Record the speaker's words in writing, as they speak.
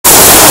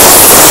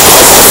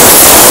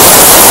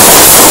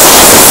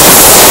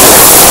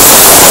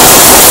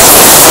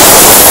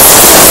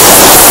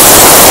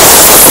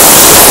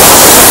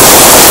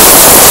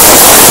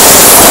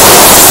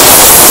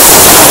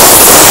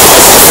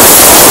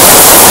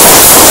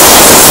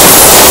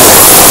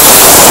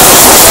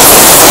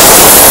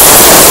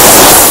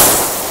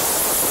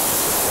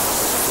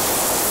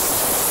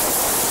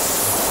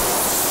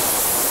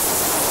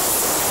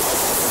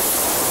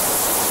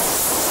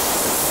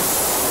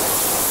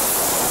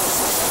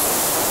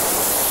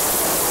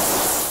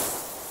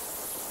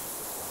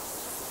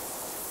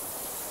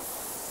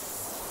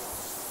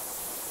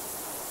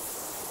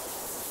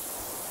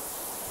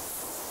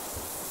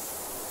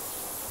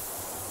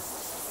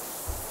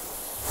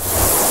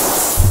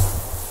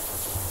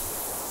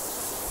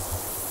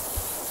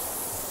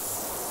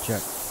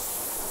check.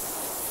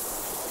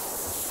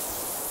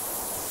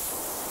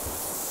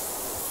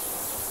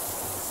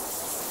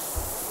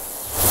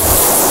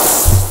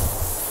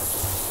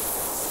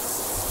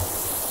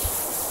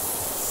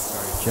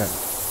 Sorry,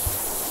 check.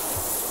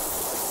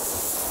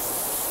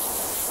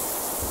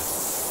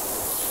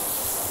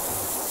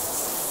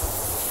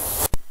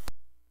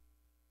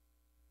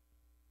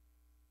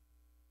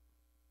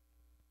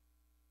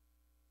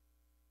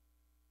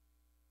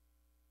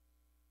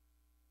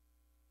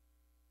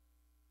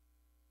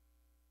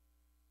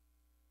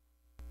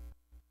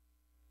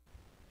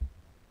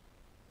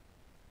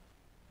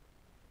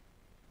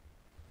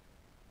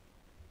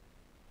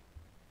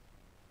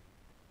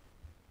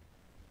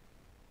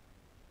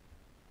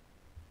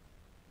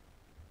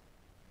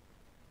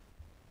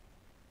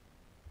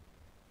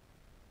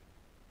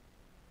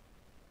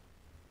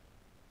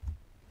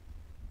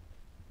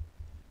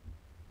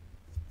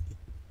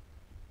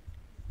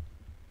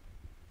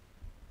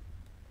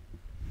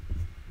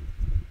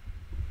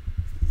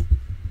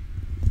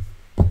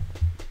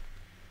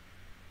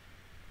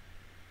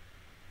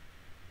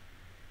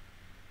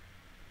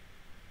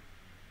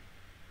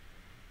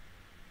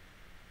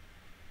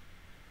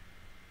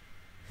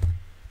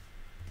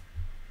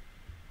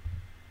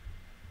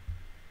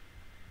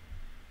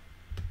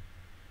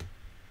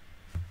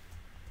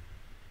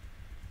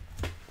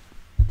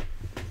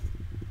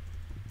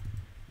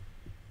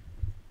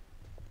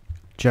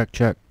 Check,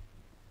 check.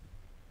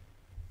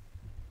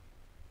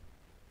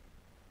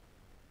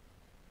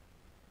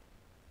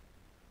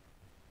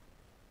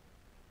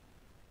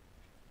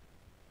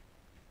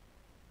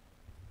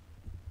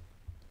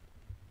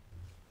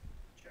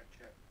 Check,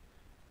 check.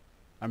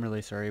 I'm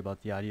really sorry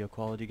about the audio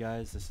quality,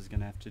 guys. This is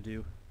gonna have to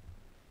do.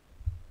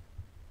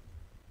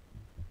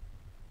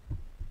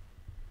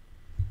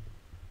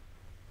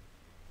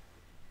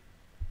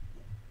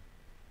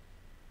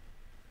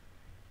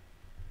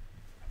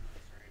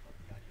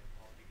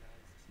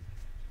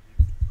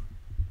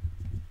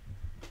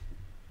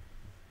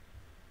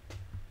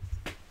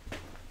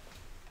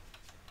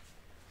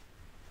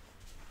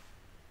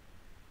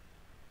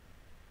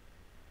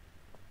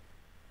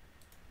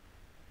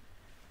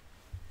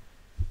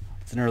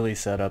 It's an early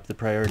setup. The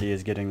priority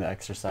is getting the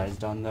exercise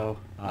done, though.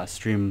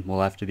 Stream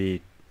will have to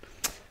be...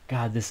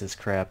 God, this is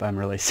crap. I'm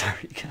really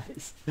sorry,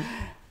 guys.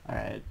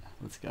 Alright,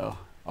 let's go.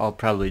 I'll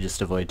probably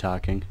just avoid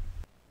talking.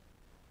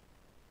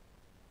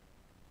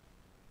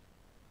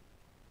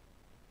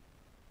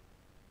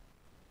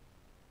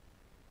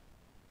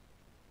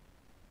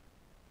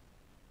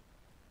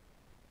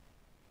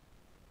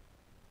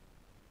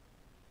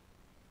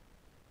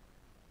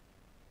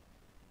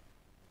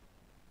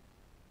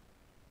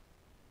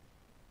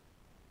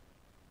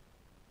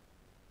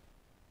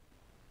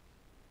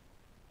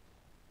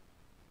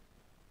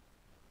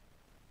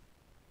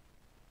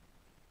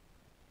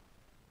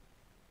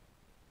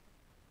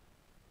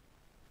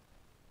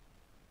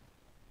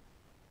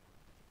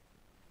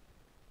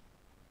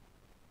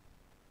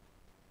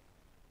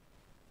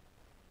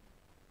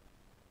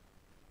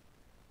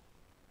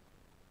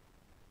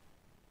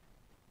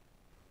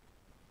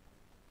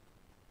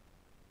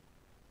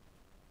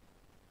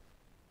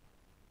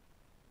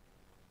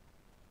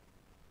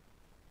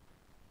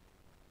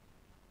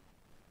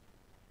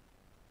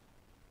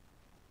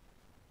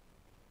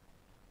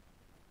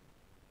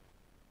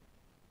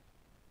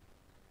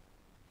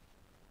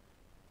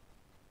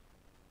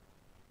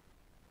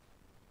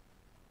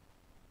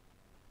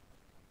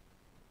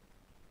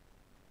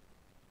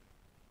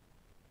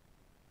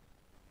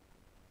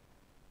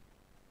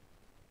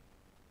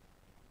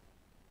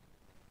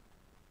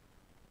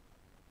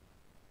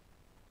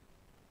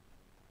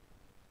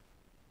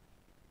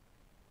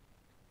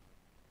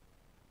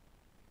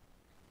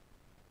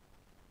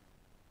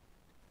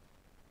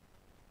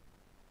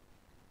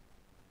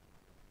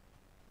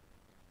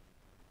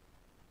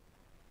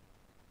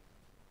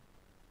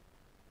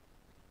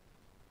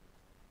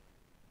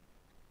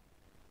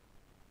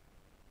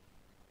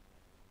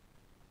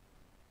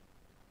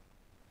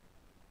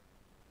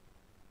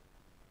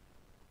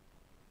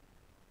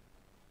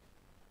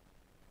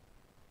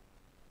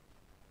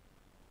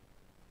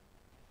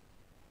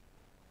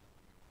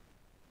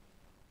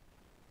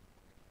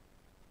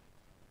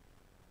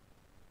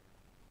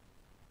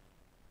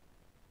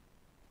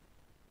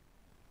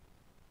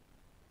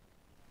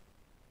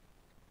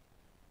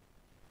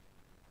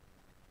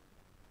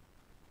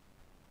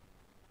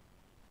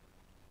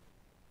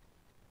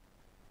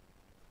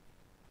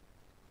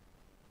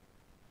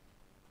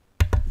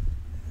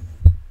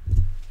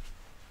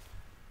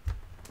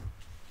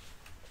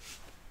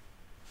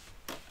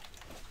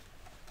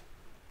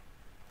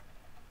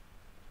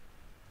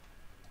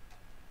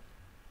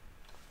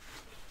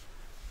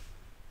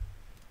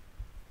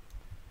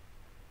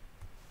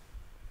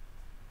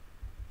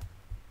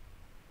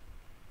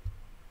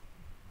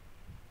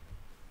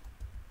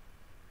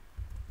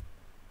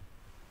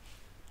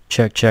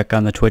 Check, check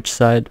on the Twitch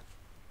side.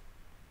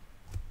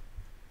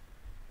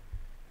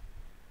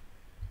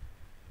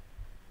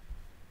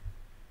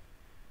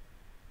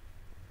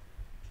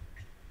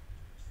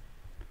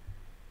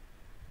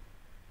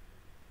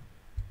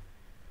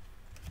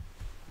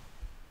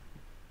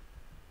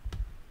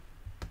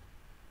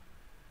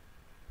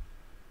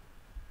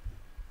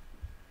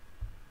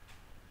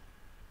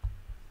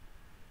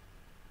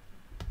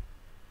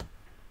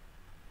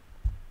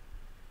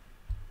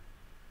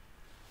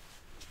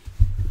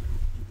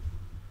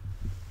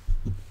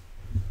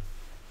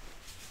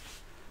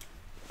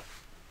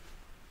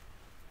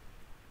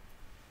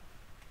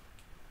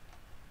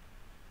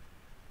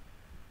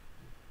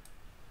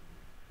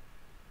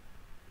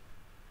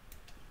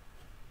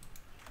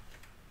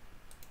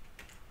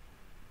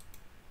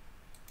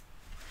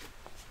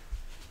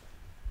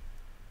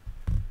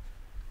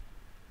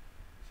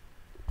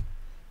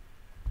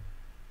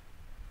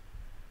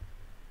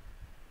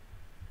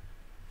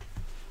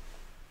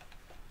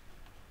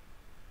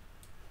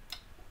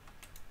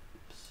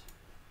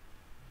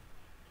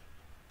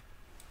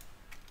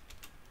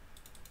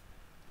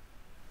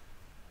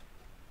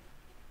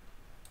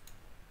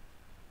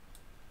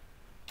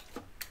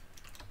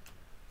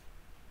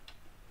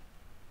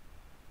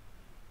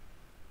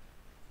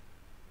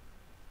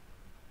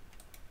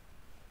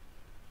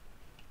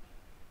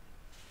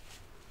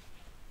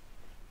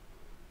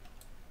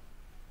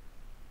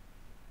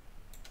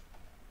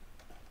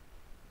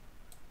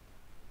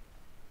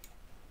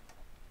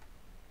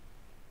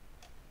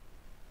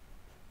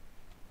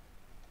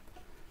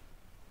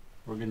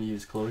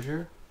 use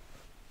Clojure.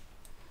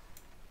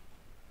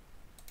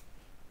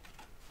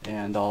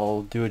 And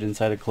I'll do it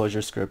inside a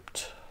Clojure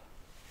script.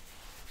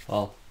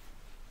 Well,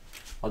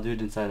 I'll do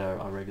it inside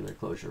our regular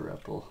Clojure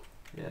REPL.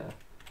 Yeah.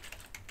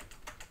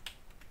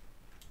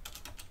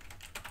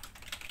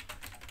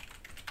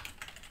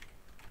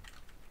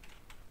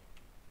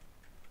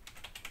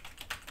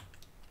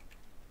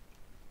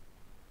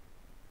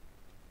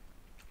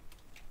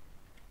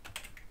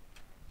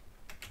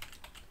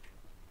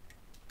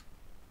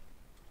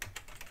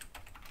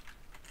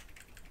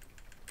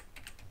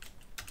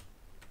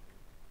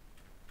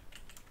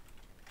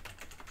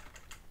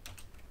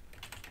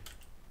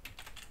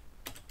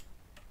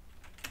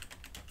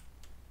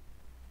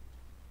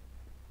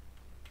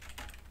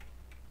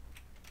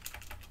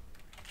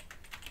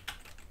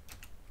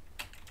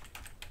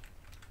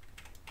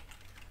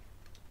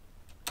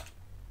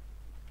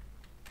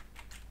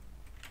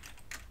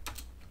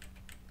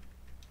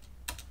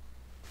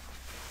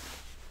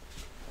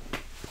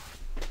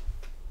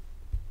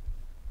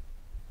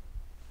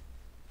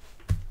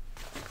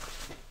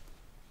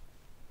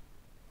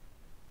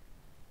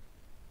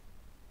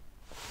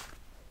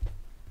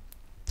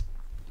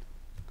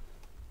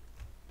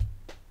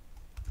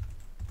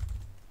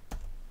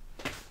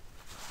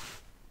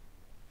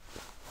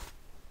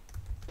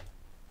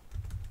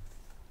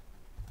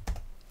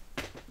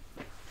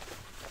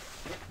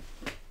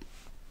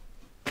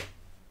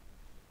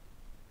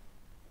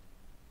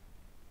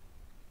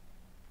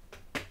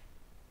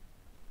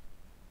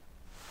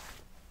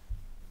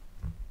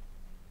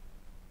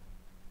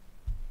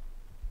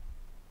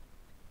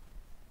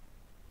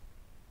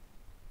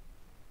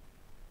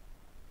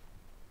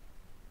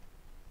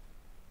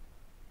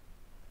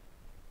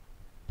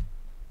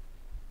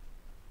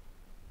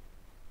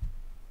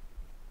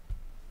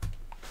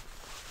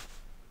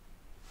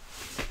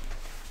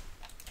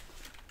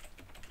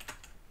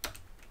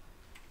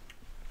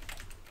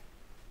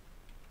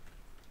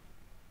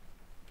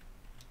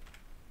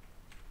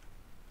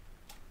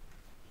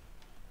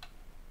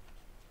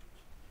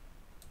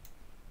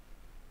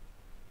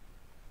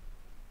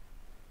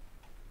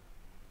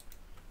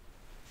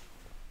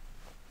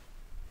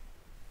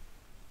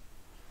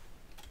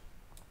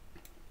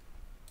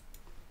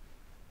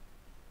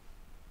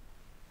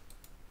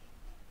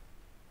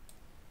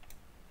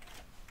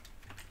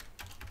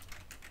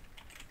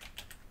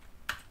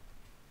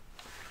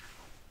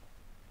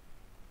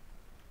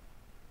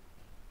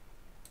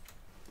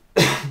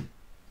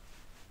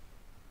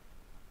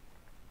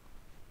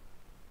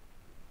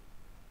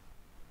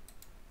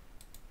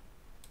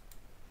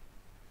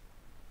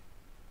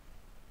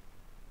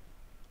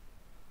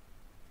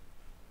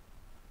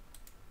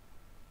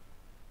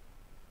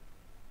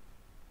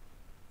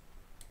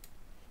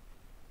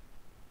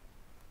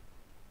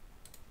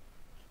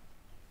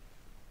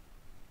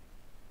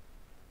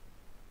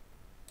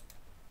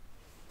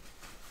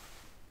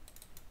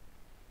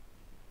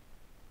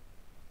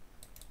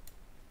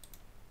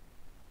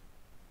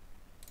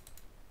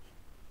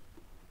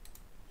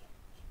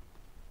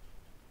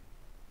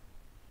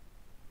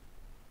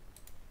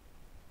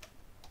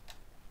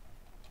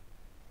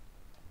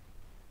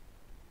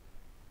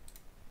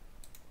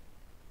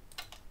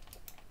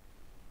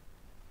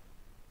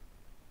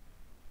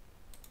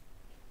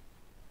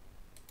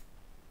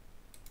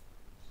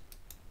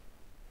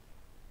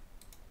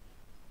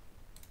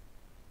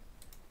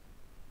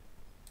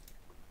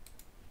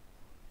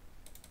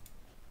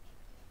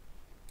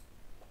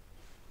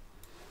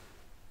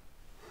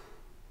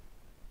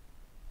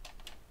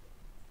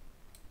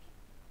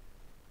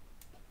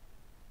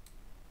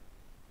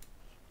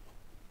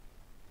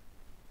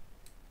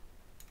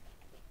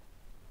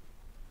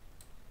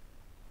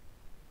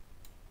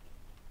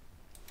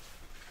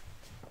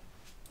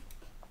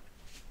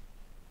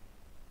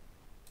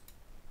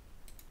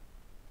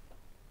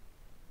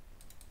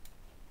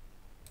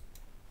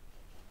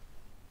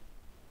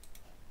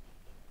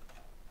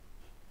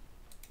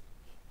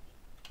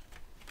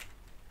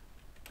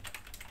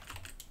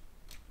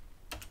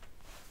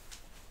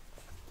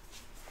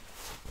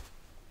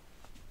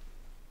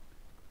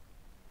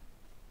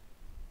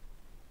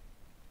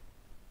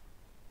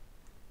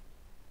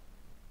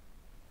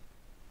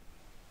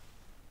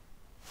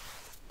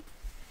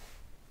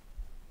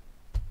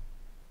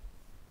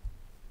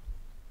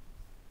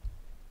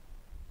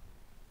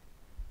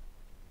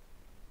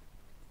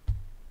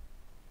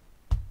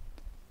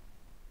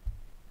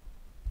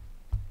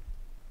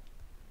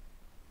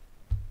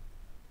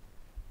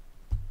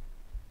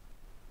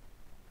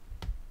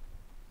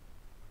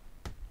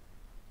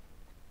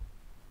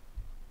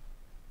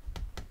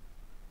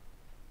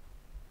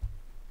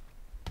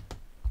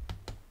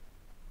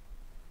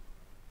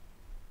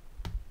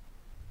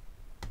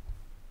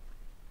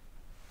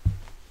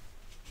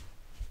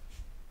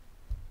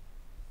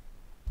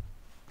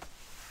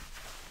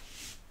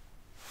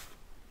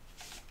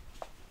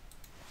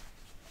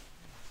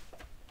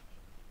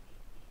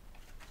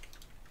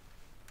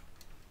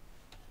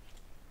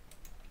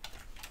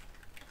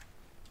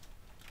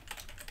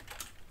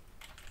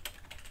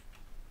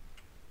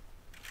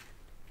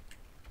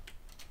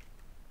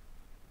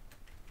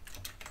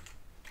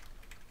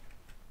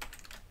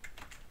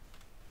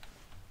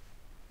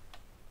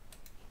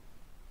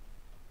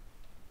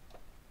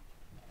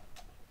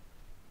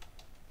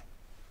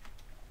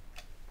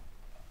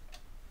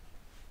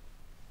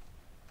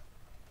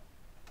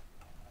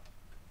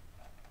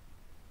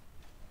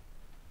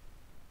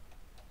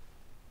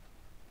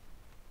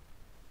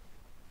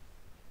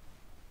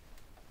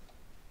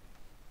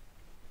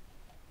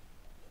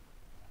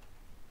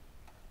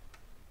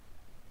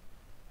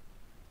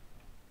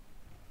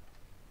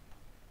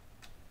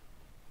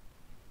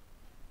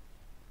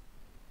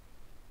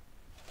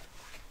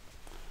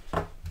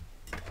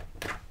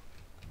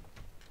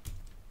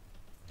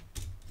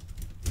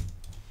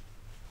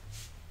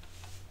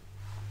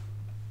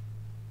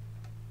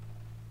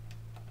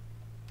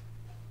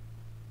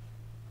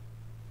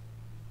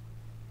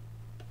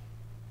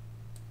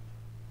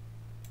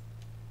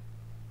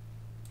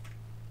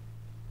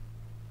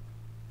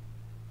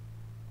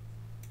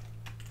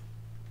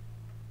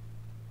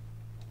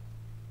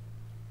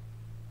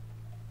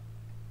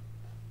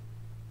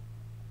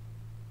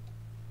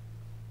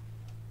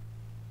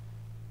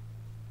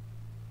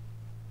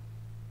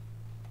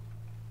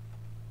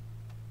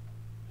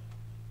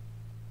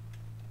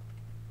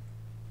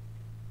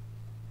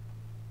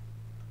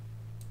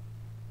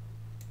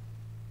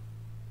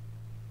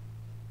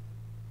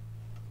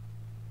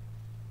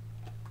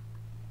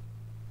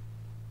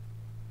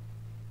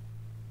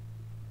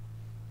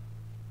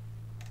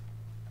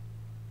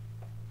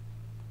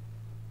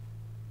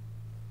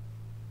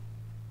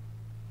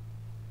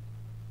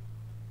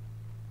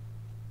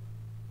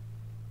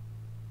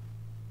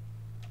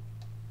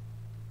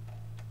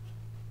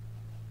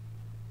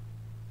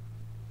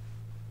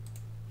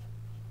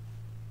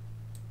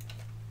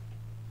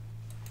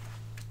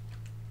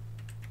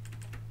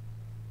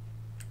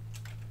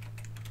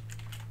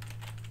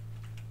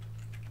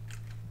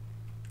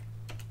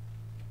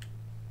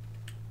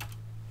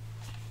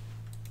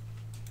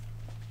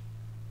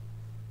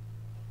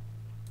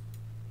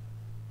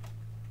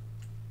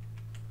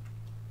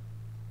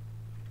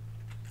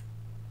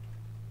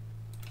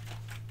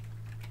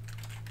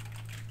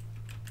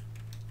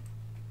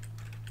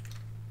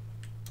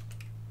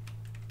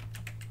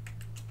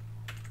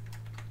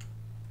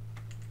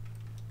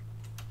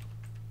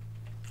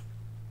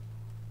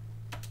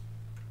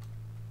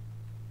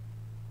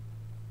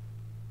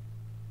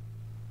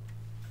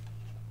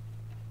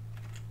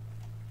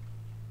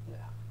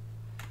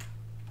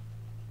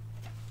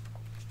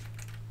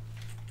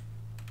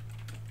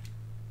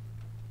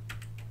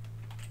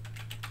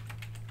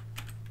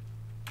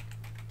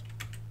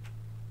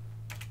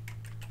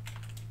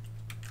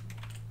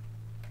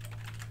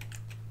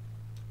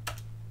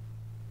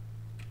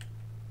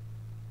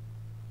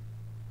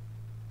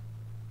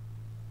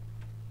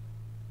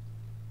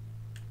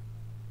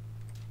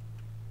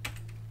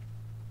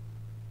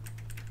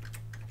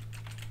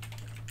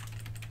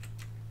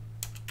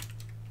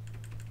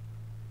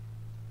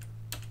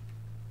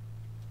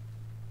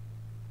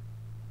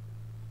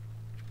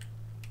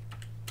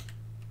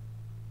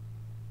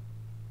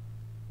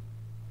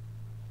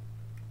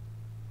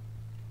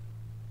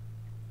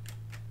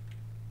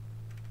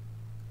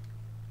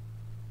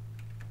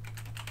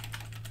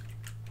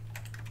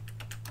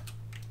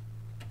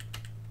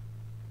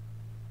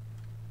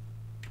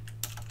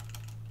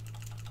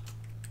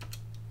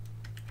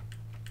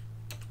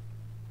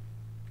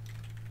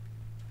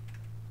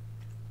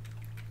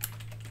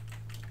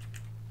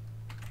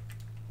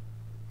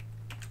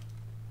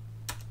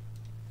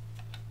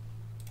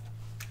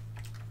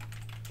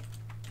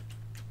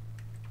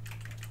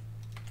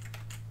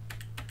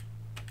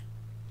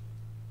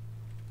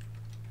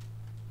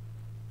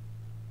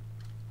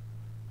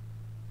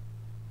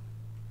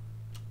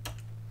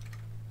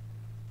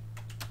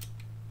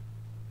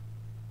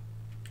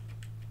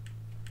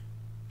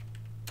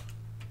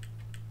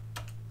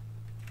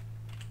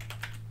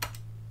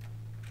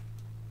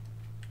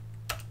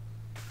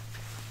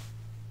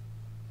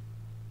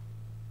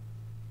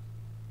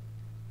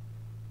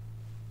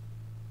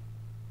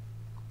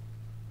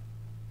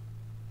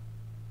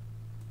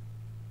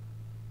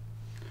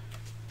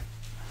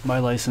 My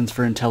license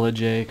for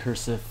IntelliJ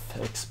cursive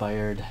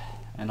expired,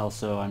 and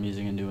also I'm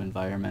using a new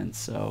environment,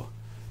 so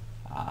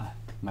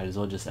might as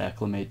well just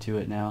acclimate to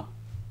it now.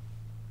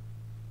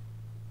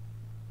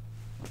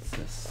 What's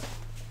this?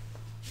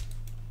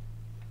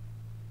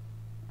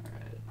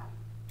 Alright.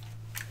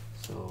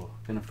 So,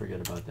 gonna forget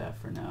about that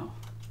for now.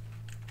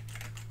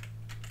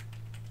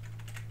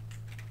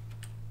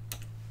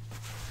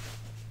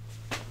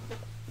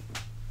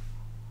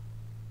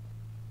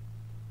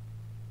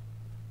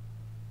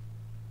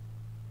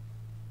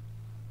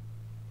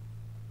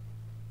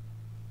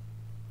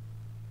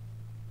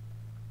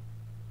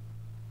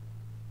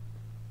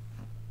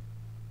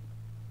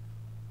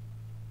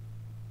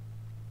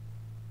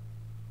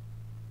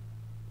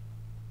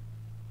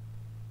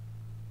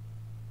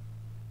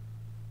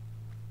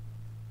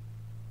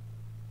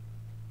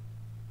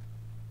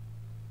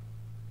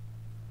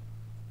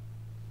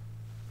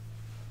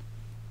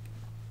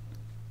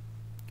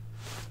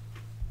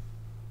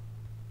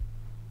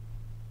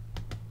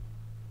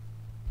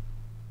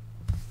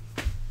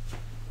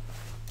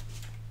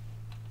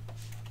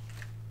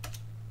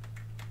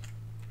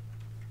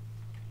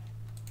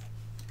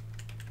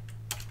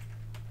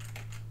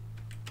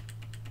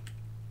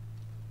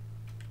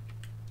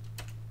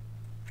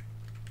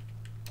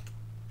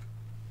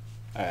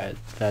 Alright,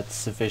 that's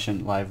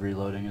sufficient live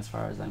reloading as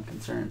far as I'm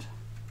concerned.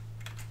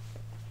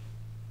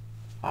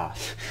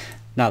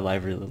 Not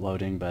live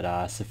reloading,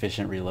 but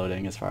sufficient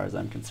reloading as far as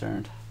I'm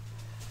concerned.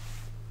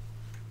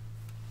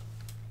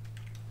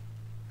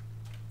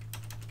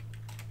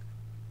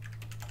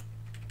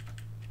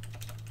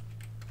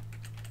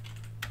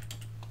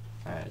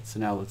 Alright, so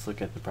now let's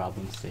look at the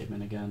problem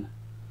statement again.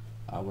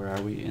 Where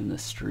are we in the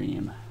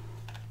stream?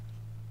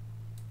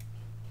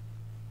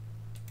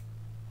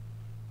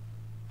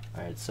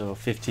 Alright, so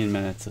 15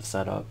 minutes of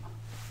setup.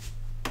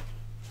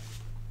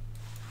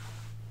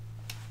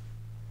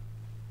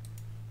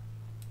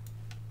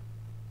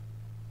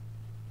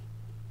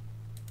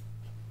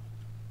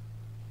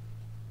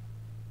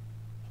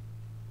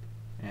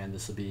 And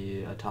this will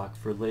be a talk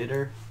for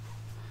later.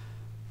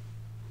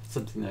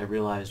 Something that I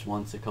realized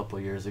once a couple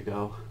years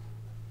ago.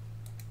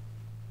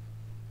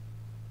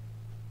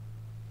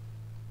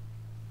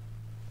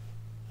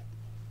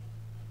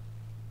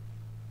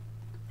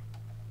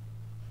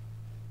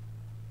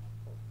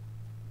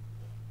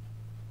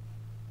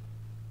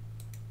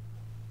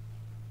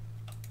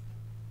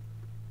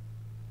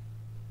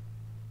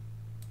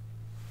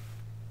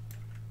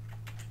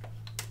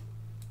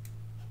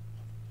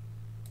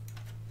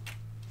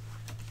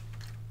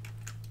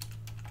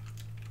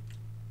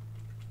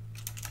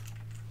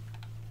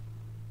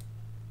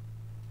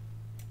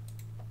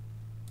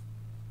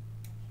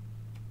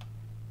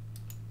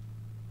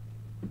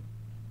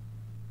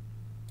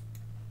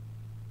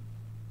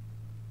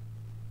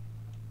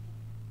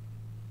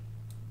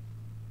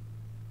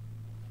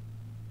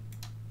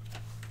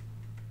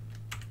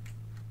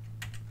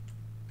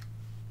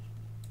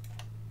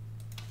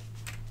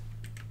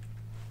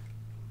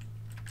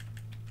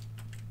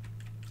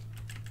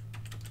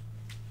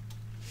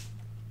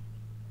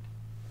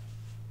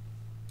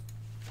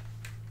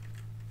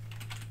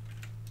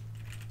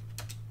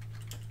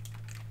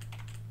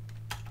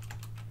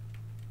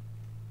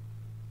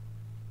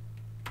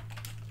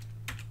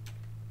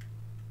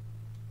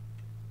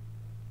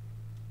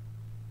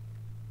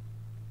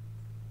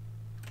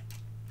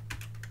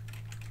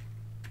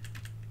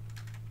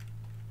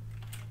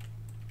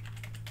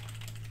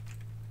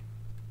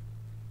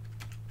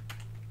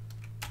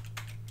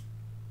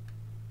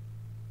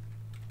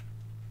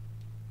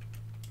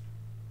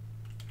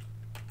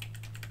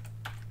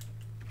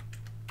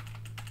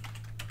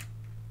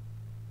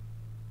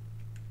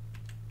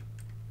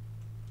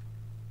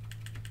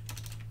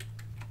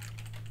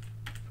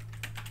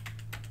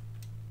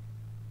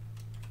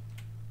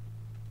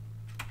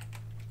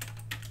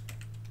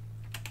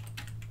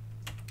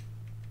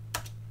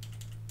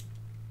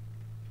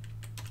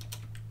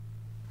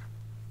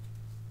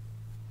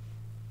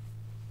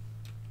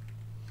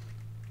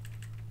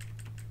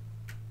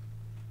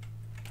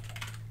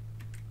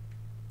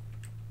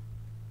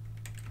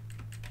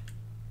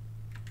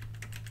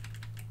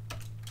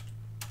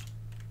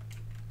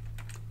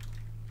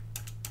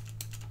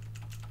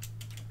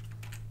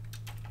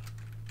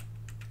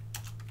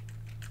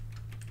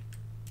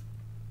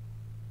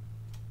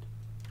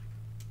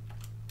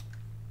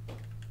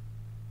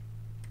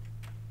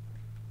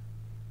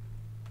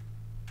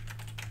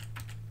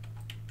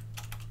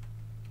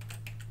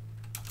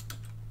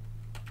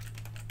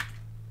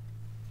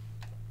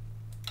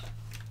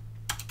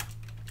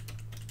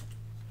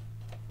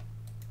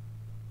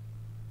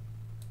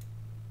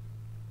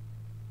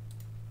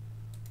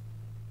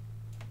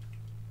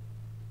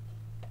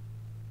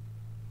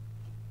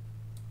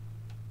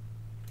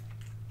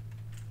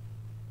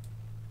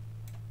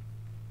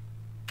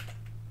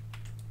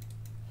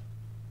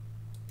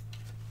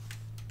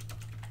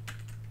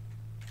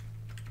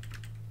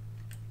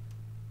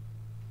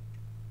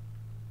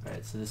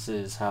 Alright, so this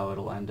is how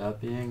it'll end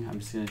up being. I'm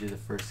just going to do the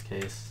first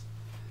case.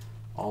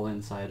 all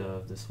inside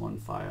of this one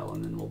file,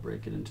 and then we'll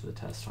break it into the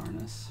test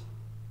harness.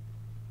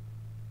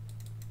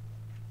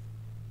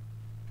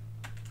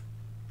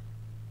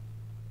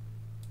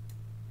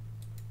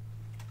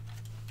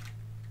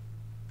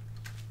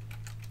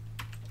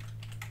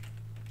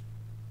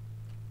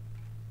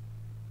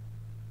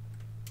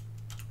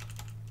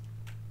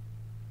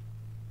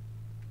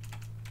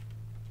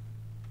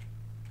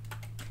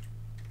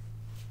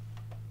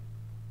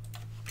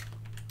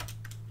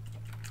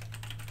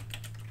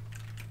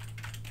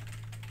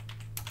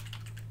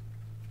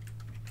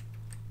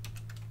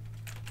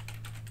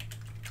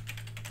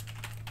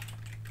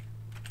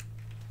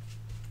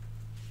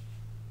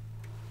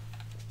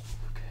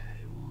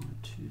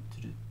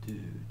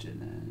 And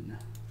then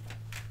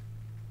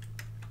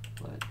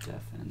let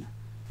deafen.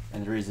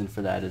 And the reason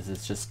for that is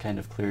it's just kind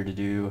of clear to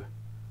do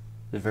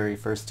the very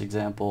first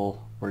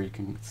example where you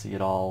can see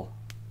it all.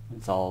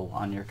 It's all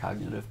on your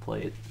cognitive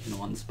plate in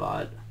one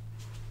spot.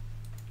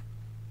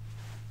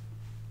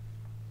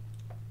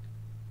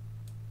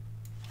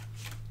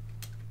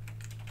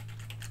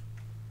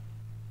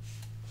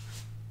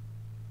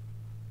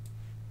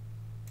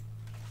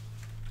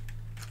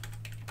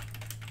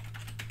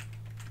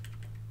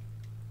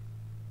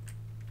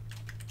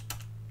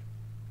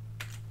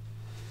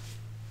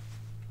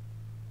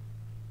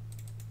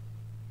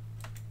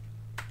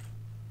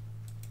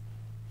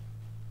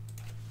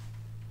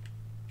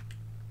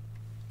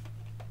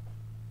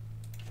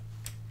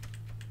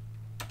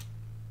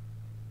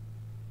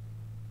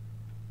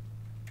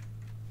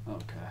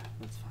 Okay,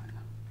 that's fine.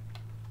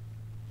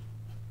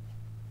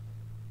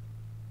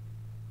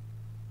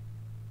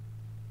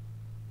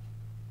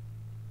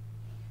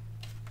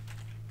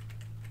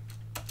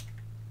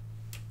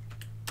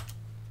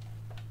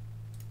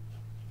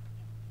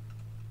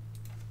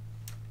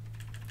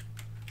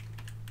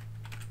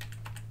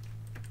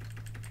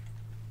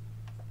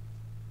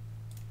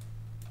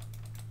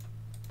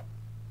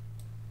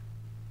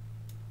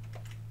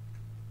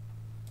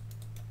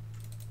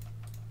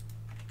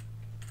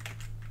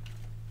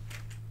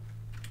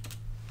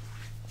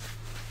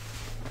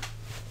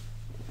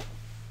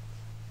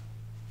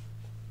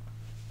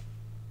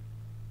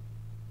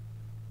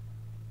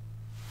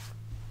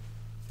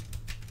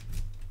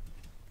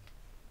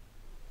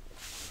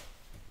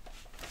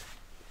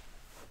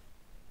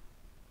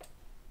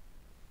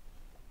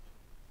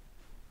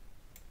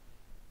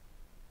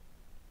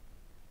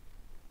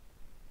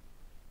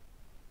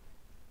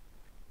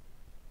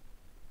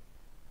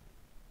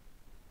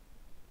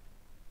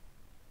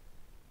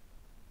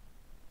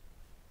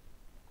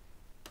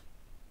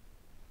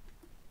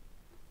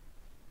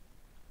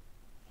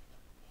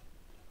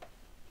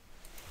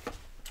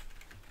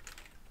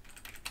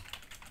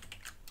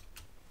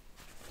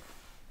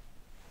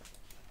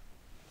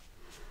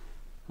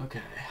 Okay.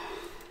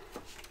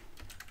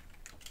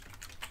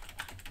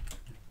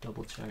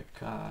 Double check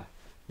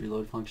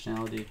reload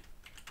functionality.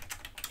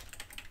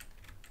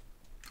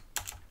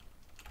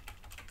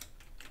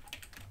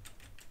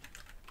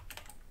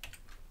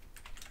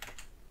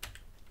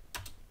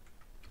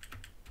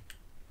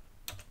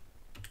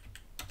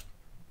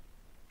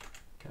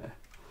 Okay.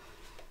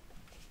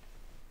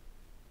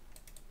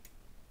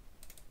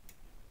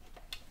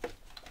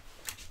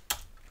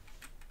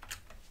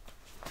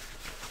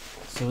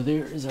 So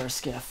there is our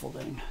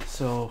scaffolding.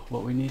 So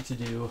what we need to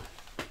do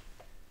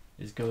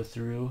is go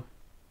through,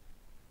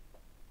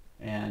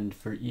 and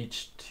for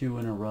each 2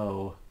 in a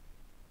row,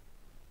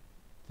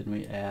 then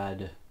we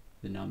add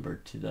the number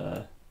to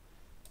the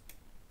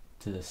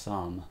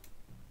sum.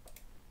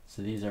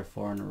 So these are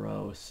 4 in a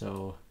row,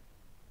 so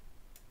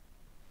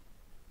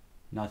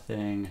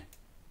nothing,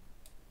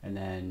 and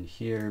then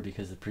here,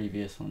 because the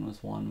previous one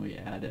was 1, we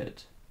add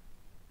it.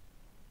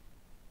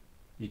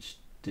 Each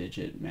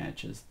digit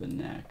matches the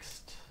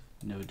next.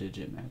 No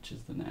digit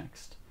matches the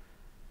next.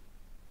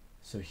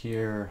 So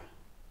here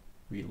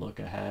we look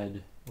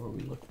ahead or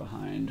we look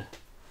behind.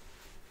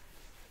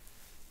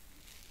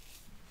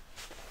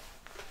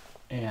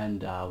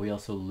 And we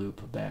also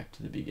loop back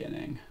to the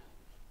beginning.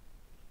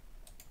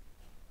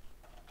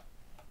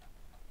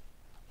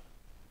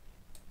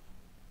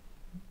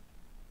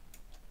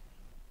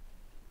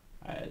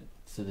 Alright,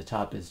 so the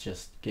top is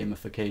just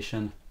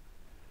gamification.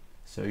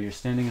 So you're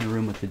standing in a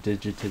room with the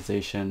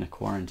digitization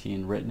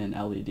quarantine written in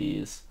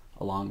LEDs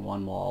along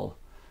one wall.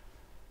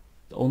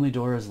 The only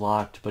door is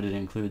locked, but it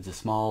includes a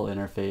small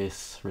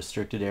interface,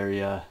 restricted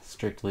area,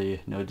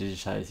 strictly no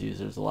digitized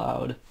users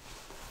allowed.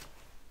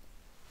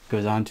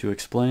 Goes on to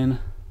explain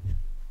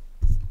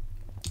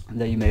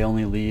that you may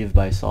only leave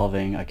by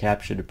solving a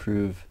CAPTCHA to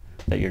prove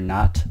that you're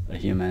not a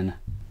human.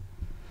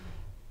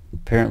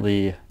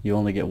 Apparently, you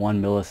only get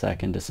 1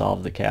 millisecond to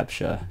solve the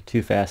CAPTCHA,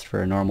 too fast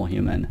for a normal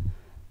human,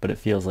 but it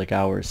feels like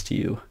hours to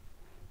you.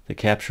 The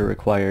CAPTCHA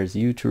requires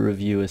you to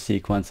review a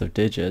sequence of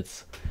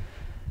digits,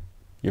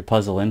 your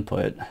puzzle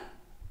input,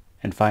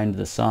 and find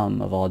the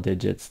sum of all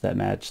digits that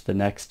match the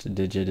next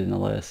digit in the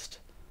list.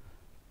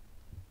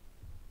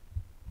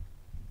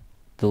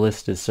 The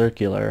list is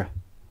circular,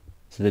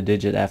 so the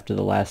digit after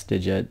the last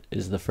digit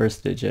is the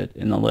first digit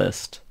in the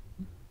list.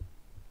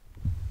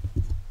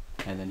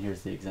 And then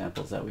here's the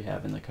examples that we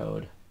have in the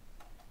code.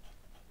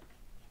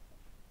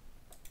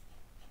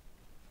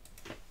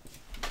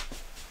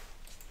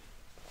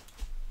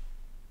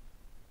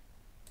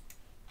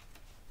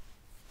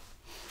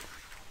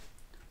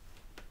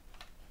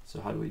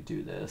 So how do we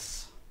do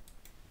this?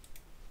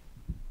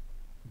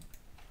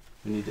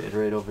 We need to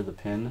iterate over the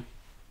pin.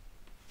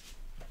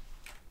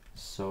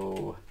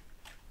 So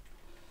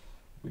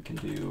we can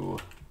do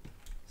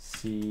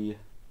C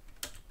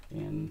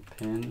in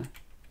pin.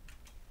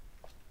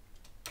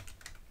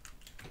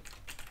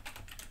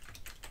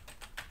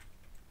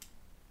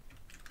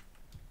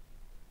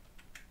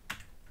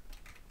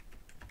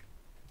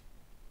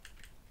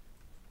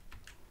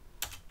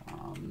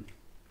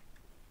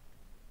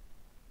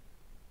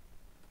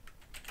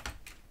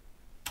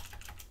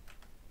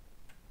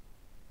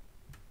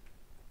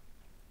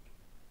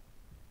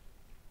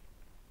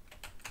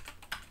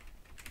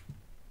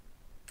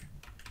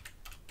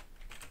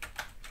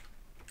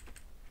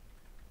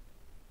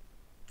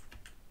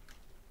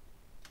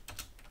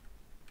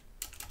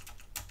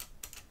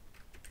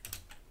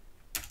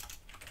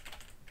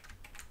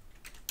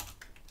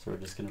 So we're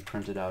just going to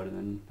print it out and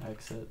then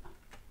exit.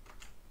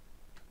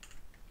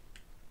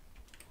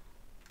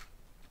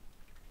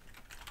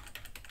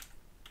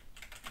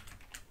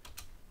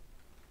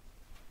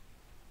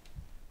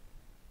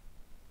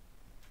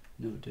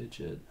 No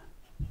digit.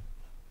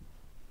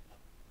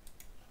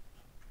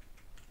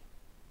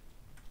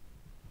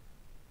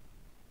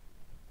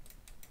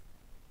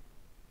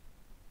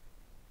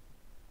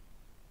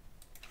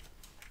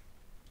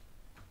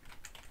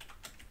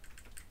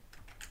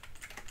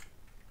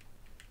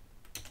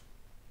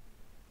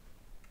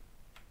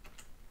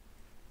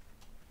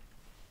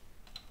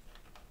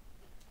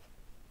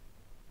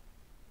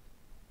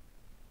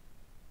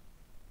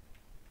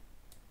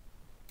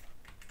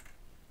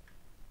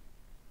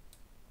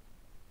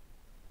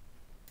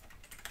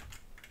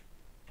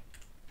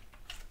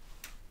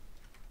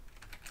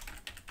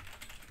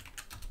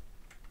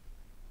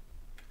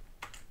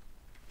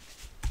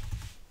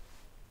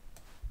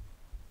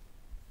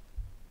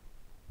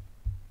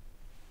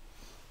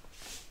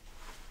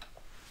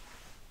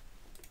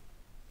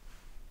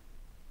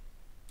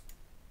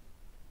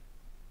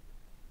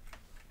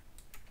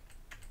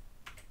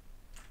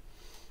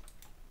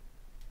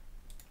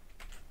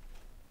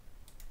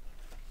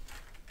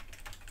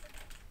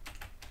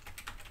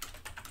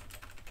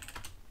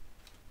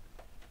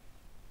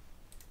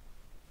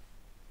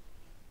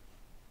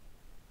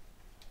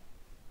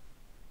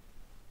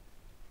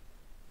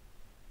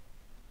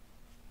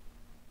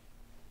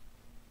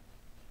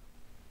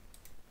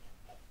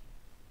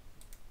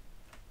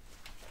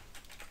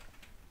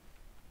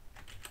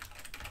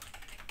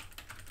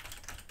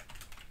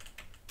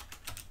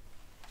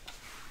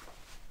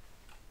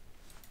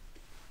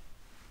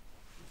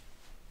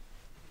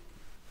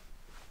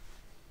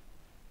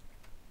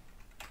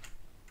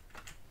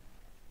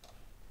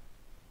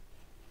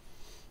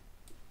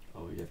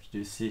 Oh, you have to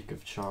do seek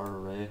of char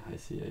array. I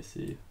see, I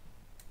see.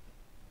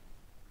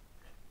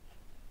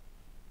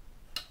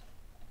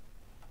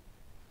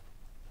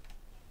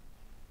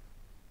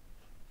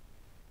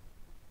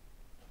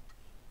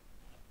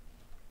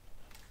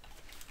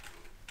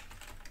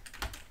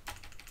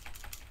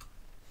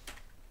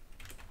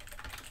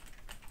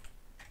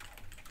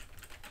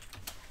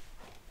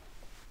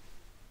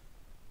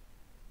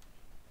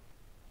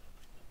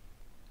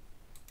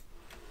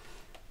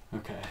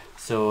 Okay,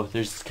 so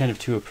there's kind of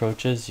two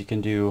approaches. You can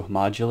do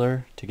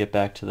modular to get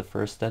back to the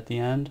first at the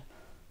end,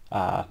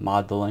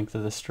 mod the length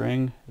of the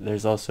string.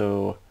 There's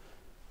also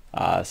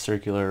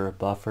circular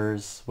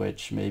buffers,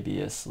 which may be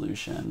a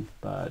solution,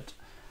 but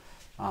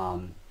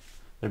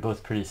they're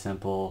both pretty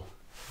simple,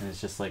 and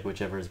it's just like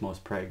whichever is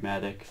most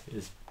pragmatic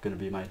is going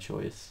to be my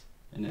choice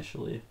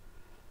initially.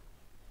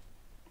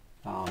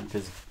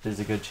 Because there's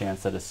a good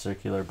chance that a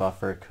circular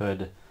buffer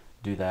could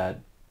do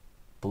that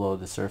below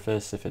the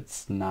surface if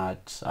it's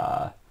not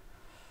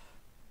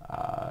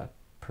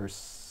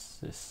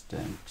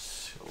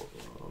persistent.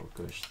 Oh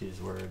gosh, these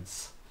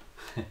words.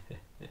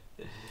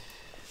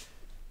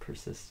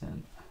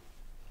 Persistent.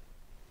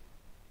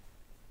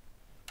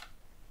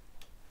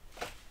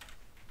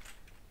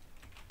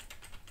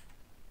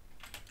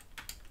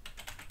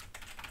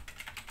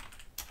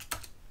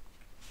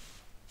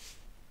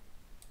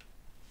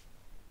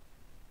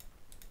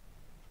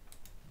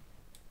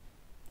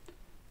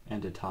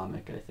 And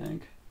atomic, I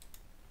think.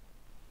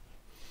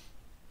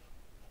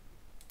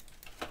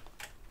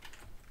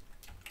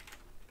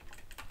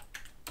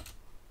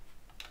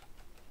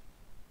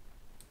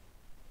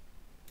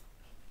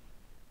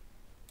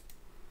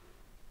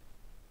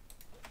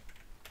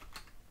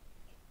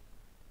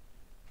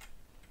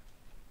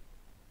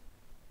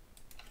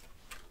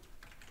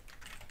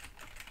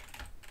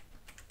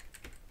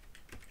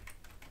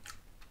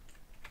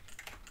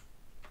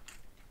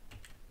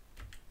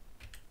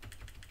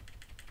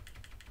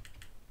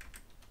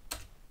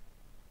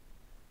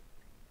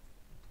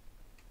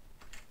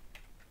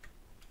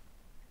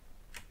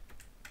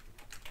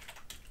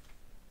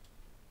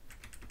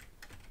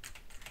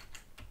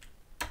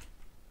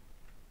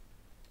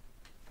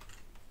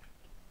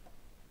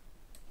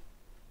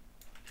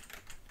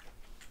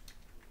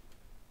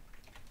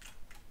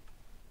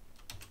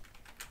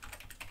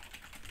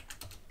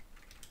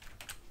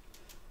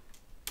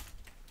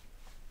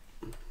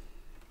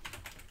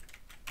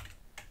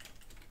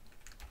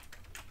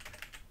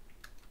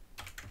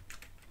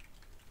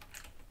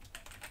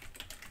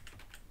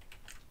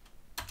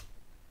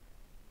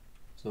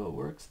 So it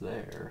works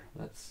there.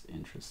 That's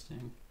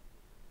interesting.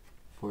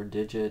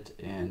 4-digit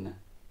in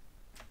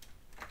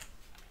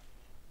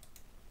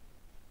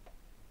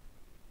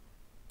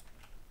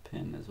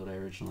pin is what I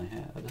originally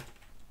had.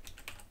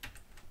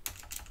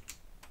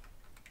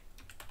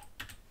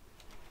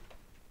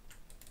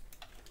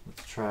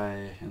 Let's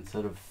try,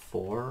 instead of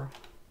 4,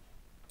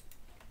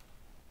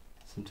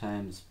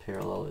 sometimes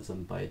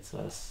parallelism bites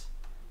us.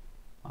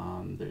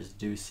 There's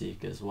do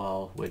seek as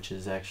well, which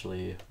is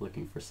actually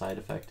looking for side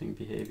effecting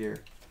behavior.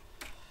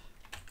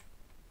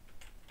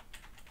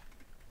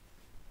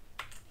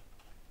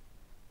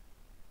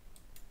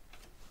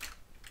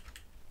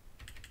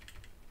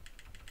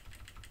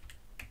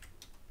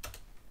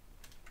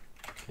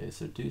 Okay,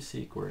 so do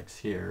seek works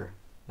here.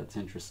 That's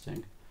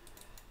interesting.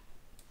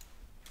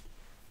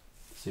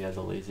 So yeah,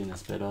 the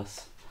laziness bit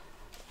us.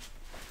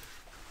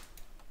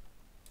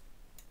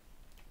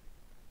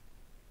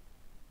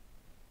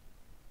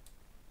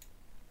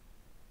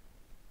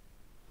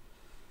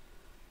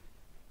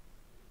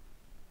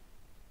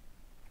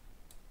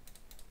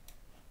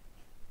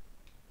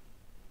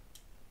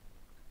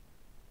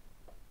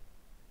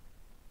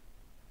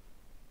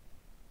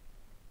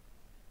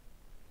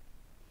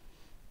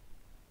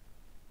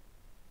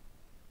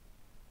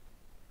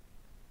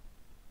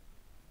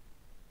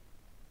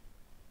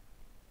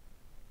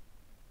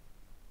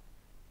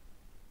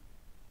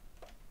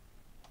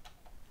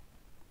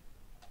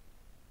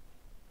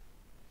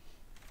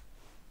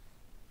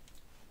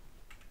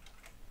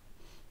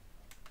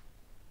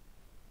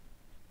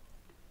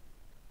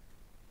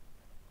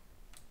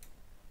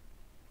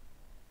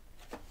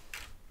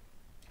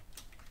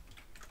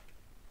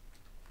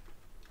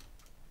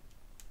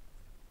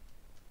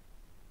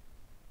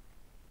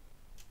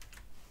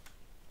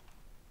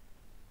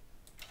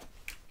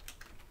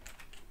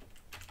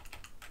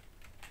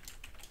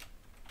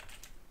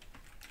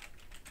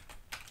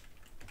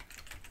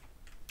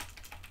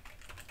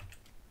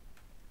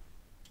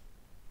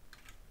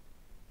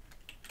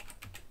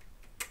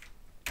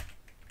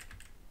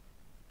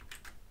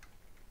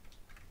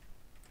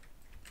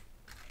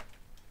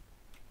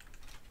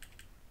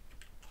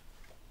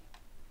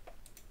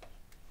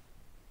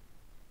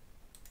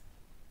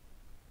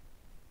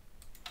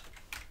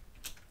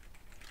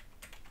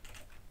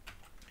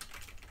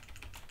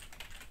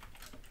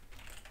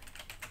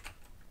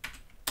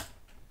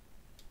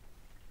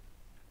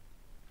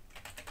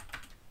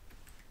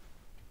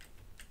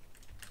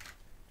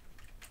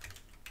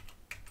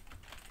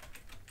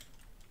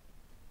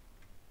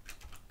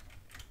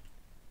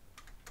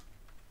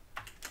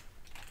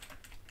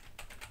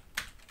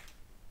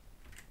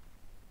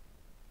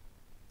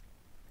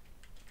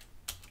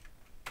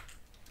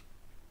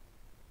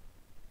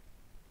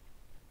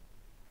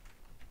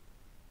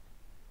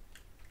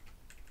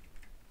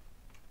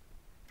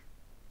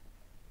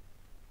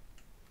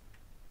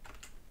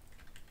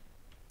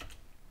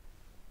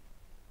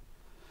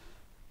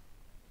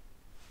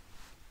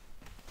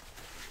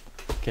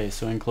 Okay,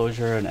 so in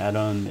Clojure, an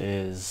atom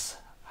is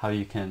how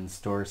you can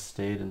store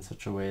state in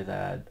such a way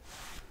that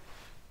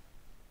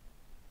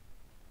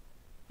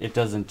it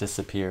doesn't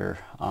disappear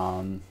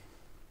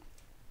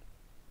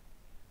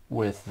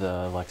with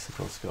the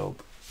lexical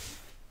scope.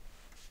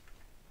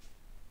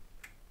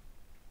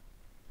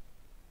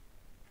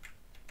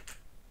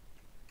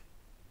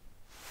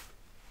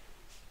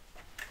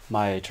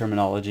 My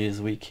terminology is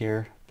weak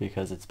here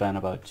because it's been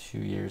about 2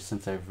 years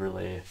since I've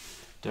really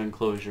done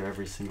Clojure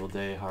every single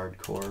day,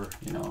 hardcore,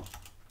 you know,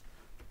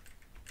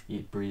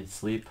 eat, breathe,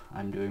 sleep.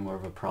 I'm doing more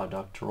of a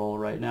product role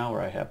right now where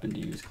I happen to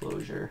use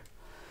Clojure.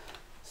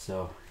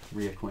 So,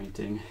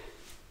 reacquainting.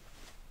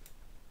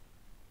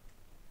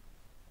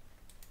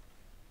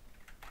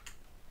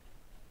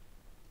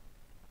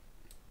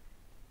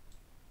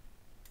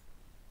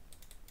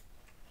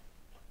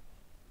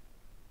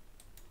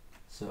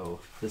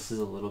 So this is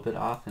a little bit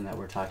off in that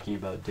we're talking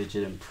about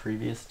digit and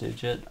previous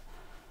digit.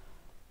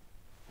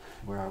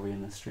 Where are we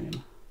in the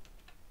stream?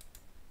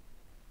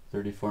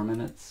 34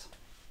 minutes.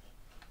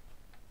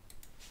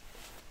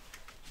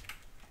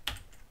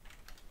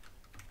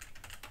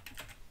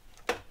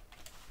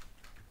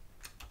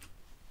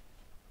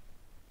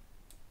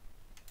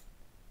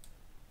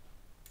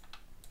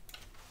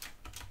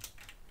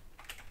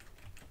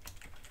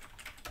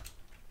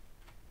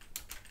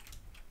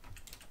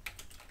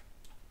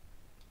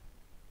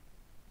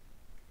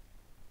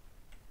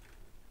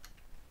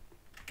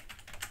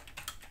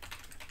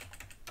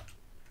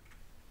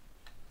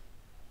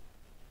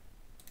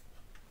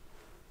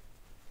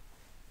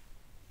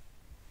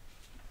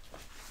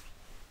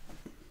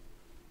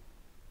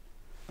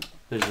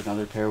 There's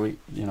another pair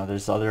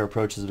there's other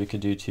approaches we could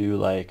do too,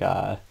 like,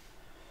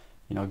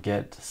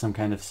 get some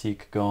kind of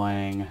seek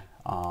going,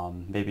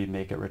 maybe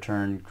make it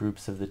return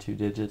groups of the 2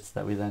 digits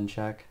that we then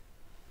check.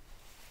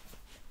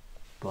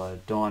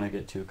 But don't want to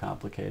get too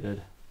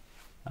complicated.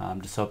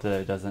 Just hope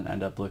that it doesn't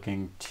end up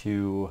looking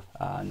too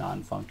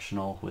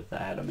non-functional with the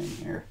atom in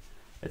here.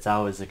 It's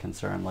always a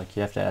concern, like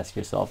you have to ask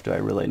yourself, do I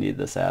really need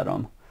this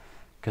atom?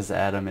 Because the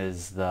atom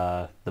is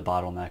the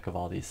bottleneck of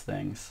all these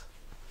things.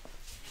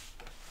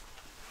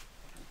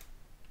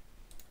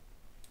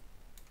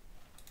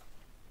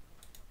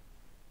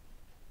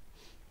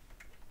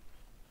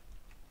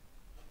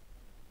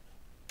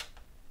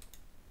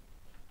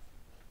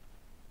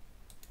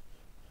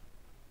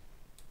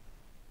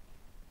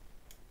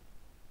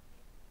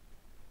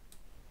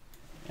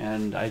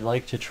 And I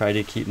like to try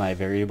to keep my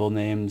variable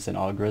names and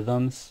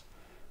algorithms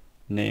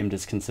named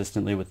as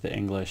consistently with the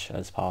English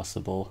as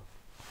possible.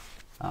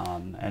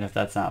 And if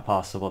that's not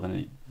possible, then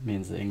it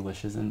means the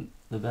English isn't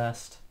the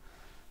best,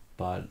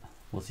 but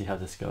we'll see how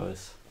this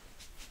goes.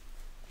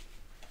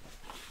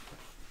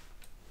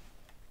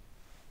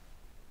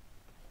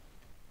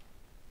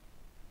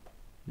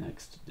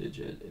 Next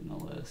digit in the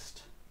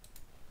list.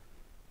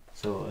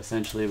 So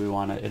essentially we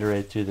want to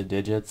iterate through the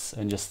digits,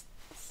 and just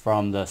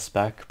from the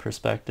spec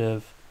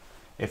perspective,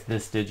 if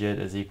this digit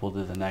is equal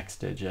to the next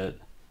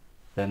digit,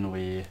 then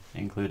we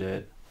include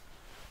it.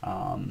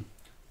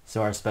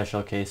 So our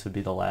special case would be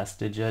the last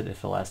digit,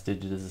 if the last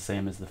digit is the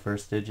same as the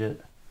first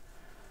digit.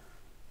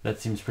 That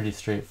seems pretty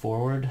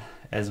straightforward.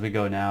 As we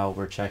go now,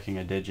 we're checking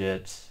a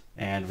digit,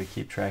 and we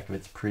keep track of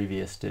its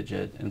previous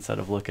digit instead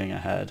of looking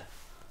ahead.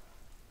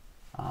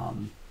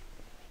 So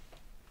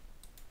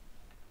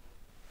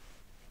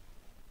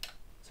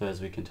as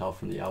we can tell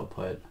from the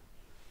output,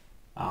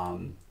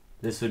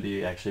 this would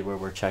be actually where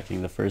we're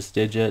checking the first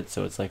digit,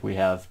 so it's like we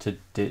have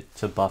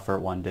to buffer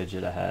one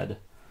digit ahead.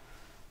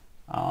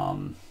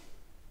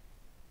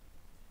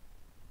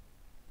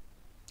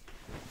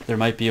 There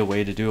might be a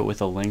way to do it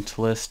with a linked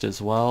list as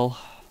well.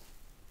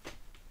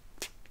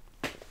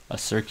 A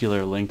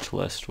circular linked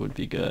list would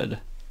be good.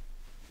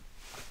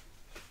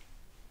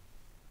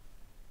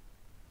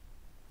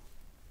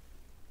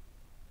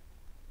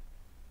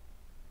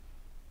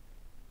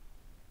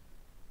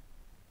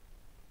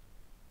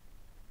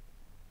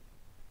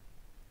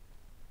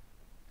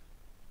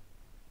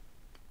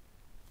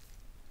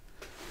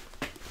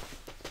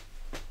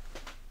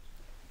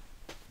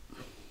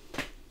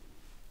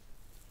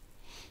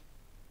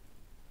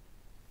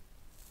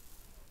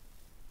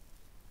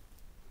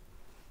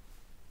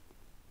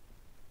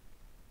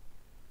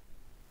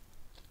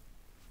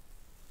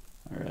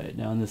 Alright,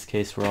 now in this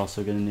case we're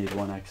also going to need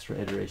one extra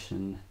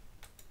iteration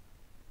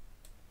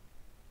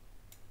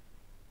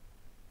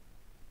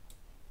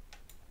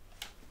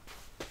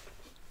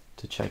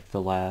to check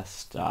the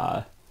last.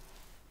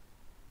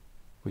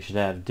 We should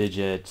have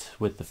digit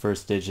with the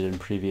first digit and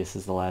previous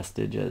is the last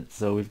digit,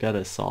 so we've got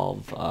to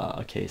solve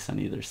a case on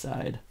either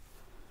side.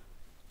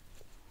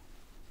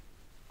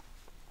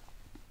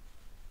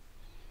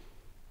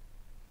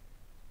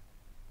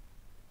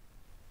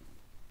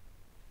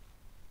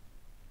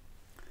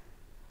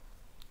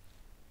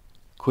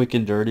 Quick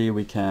and dirty,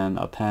 we can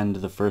append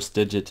the first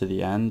digit to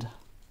the end.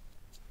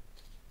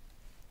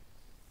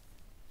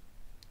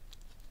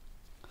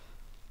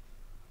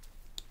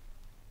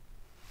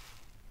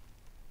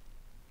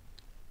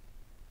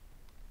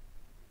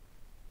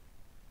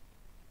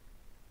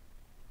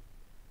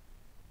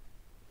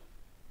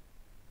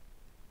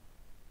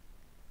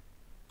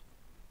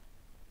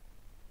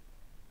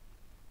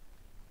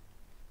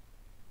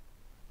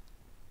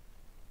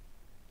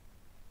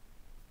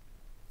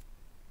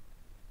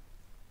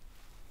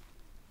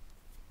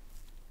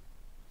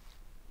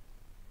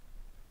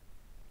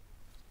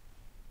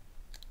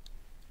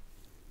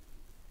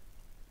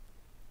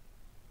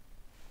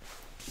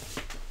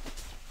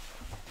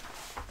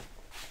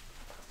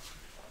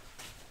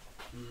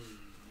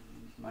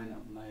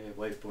 My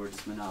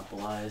whiteboard's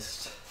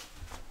monopolized.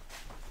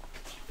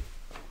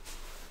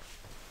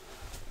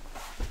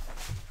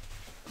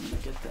 I'm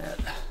gonna get that.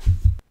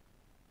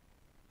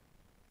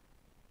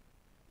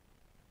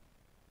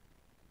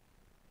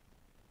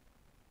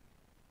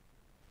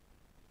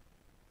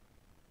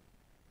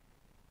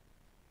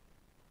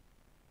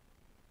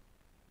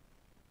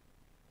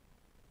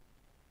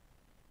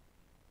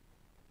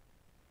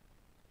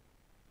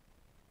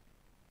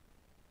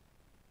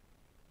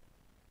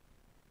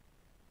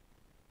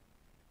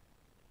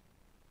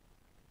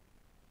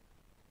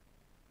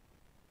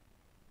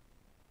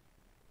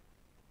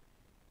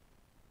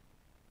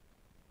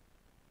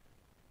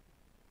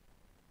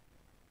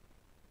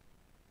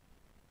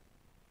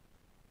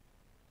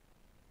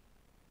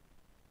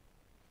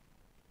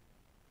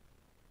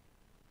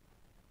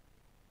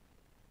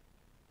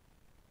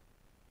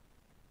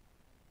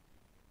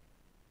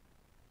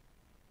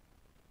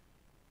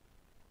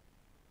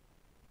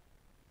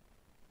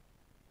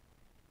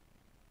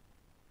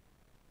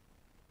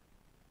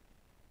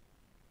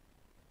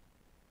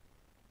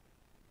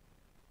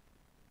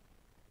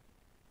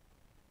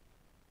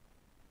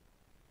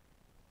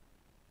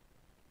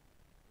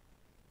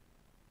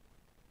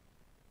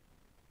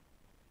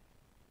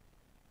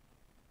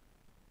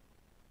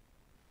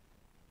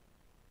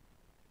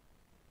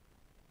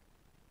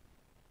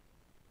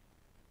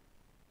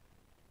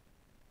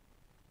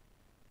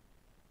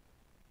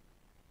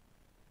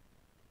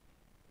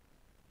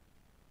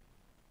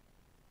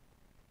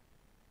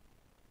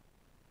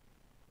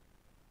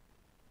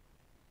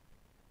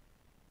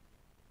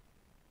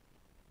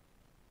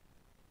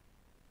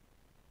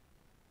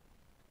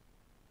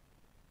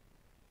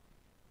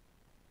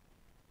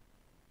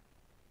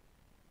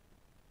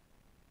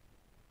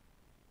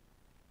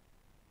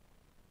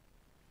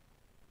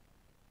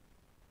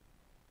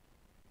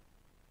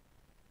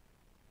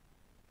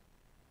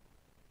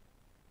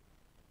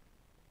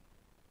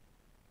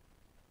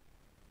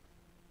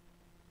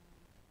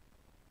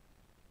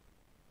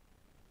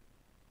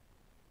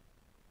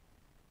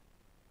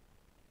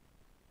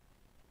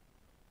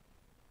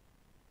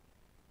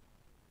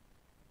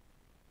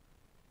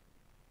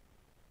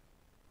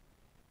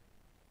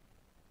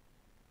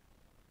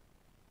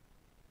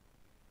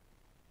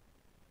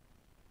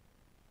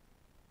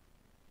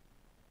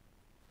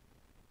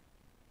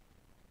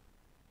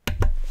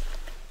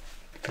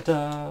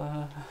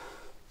 Ta-da!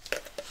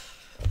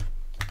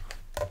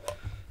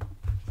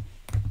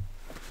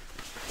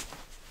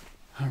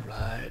 All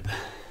right.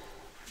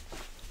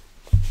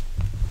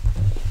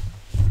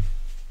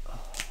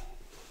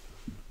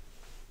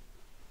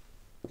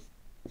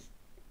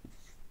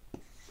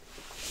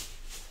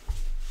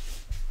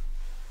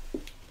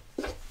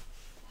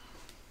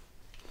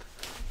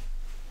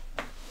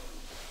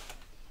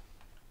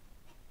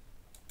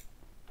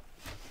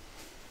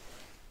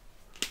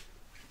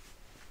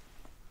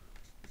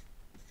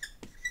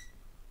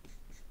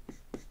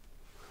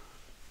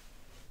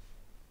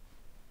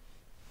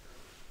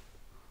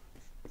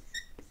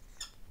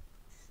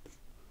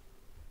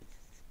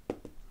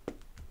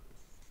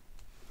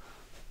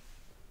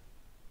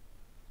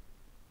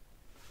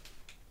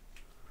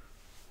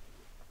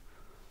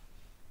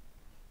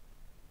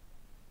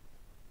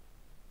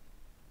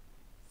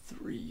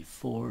 Three,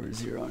 4,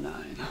 0, 9.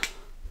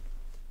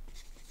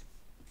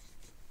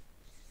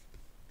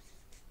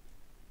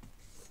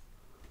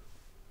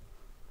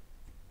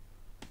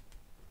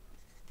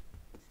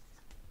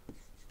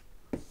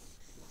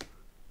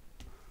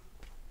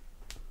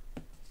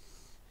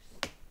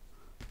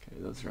 Okay,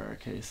 those are our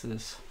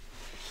cases.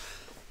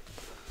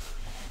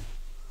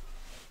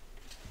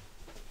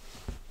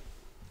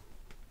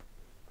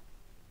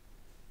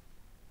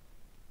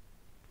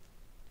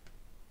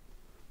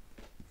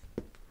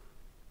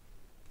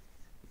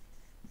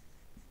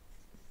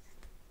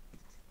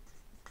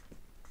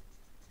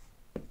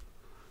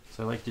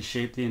 So I like to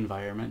shape the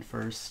environment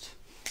first.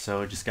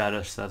 So it just got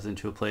ourselves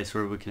into a place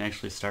where we can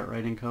actually start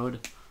writing code.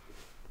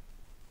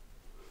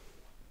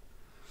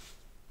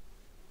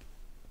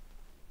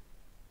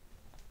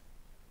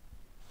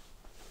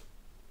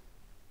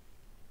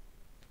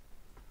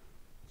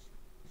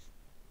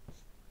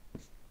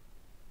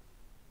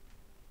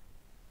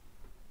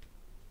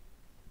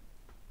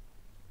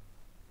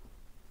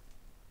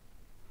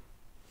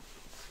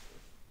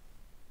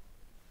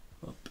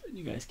 Oh,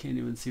 you guys can't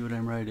even see what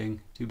I'm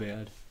writing. Too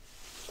bad.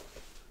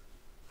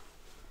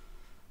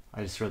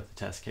 I just wrote the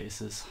test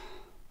cases.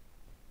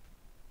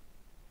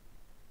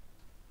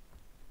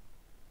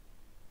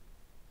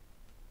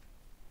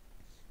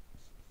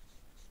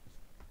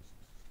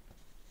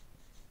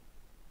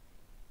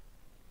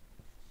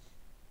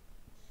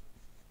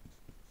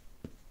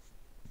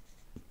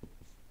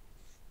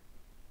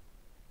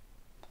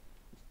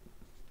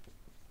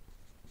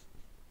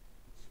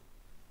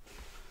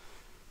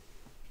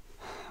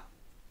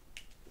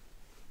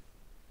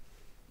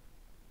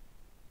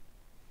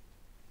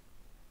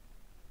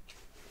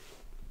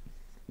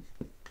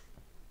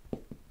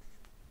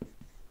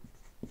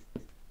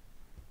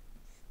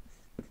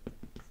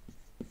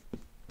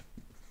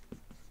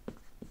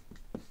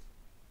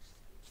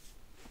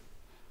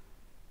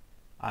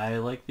 I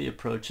like the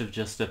approach of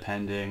just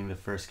appending the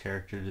first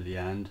character to the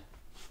end.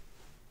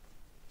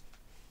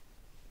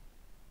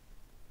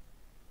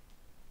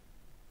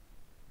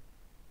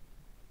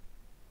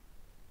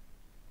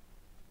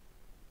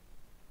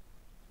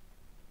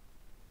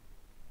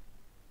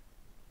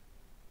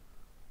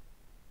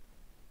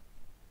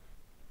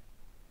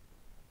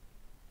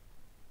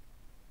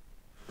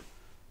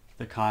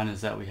 The con is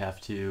that we have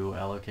to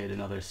allocate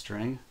another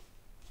string,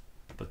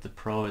 but the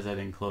pro is that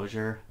in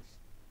Clojure,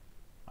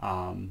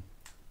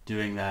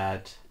 doing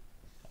that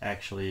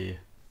actually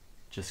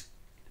just,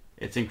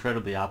 it's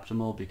incredibly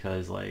optimal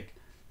because like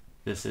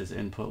this is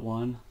input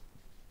 1,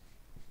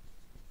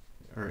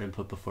 or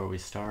input before we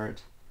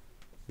start.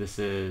 This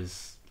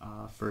is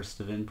first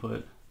of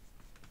input,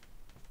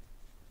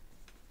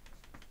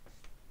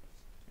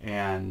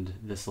 and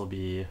this will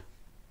be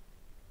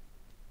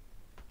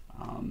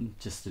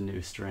just a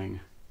new string.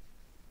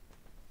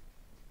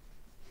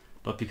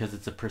 But because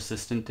it's a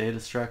persistent data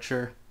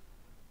structure,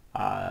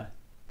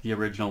 the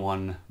original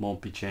one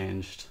won't be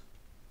changed.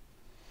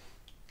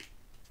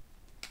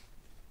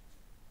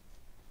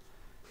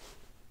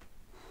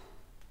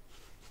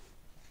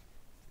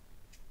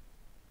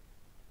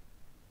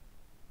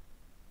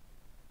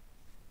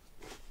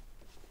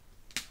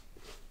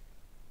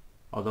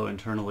 Although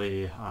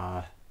internally,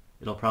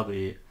 it'll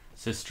probably,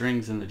 so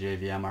strings in the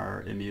JVM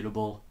are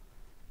immutable,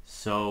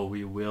 so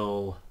we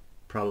will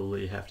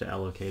probably have to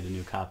allocate a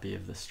new copy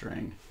of the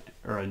string,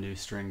 or a new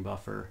string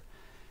buffer,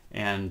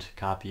 and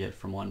copy it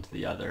from one to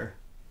the other.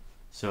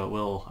 So it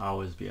will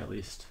always be at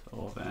least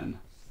O of n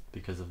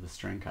because of the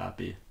string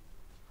copy.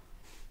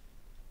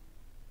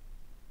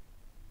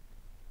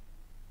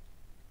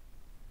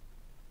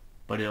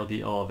 But it'll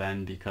be O of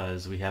n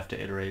because we have to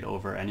iterate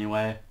over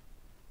anyway.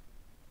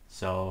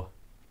 So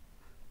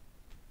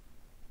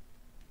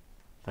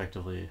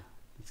effectively,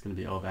 it's going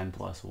to be O of n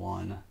plus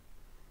 1.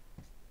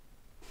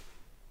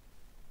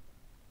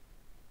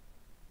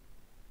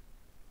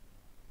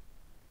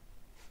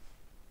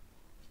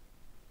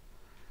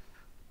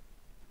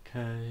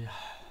 Okay.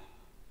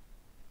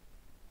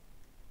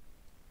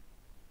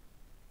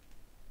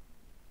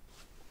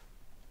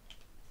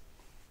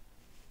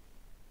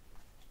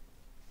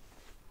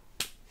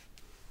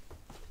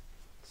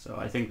 So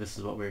I think this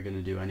is what we're going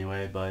to do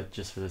anyway, but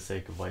just for the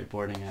sake of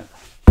whiteboarding it.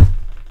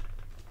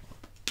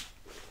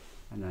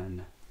 And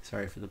then,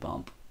 sorry for the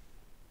bump.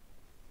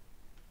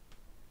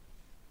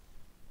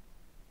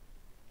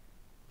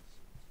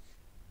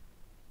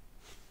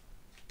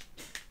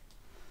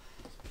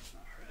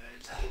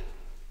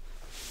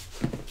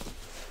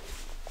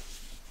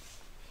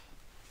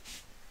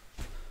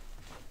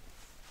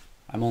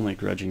 I'm only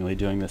grudgingly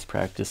doing this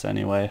practice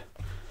anyway.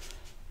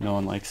 No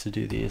one likes to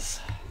do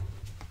these.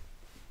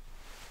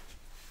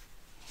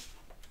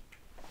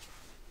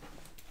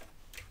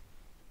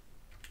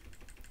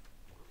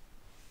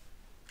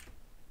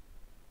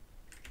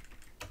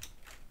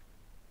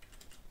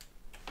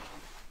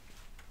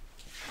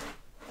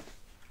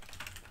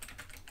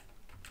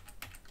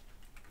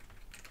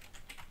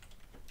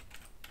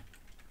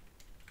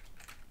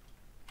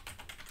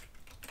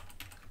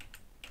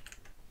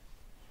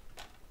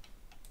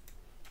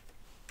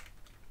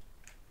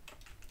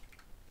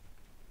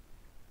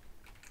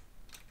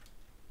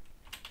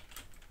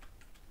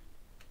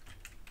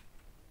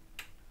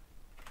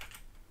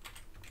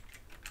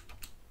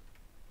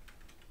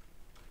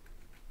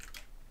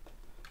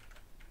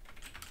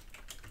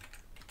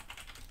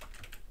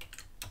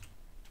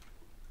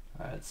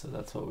 Alright, so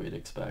that's what we'd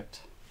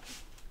expect.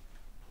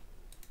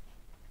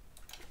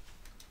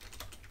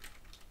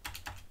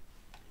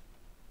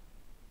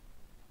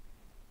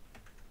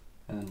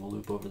 And then we'll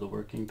loop over the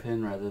working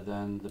pin rather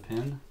than the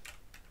pin.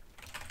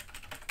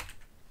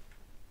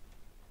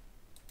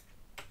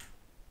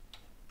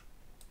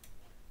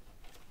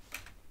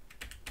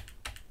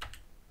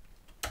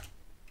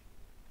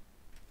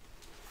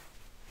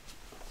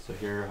 So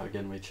here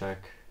again we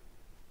check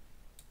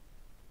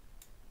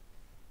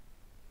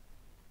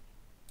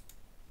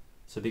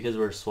so because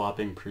we're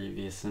swapping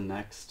previous and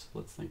next,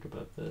 let's think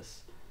about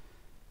this.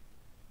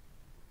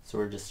 So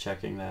we're just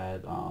checking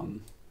that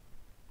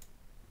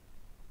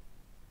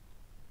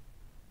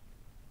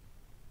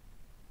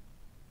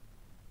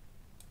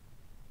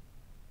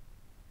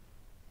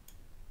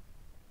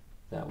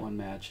that one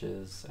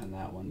matches and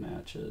that one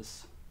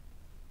matches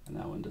and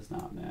that one does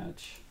not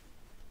match.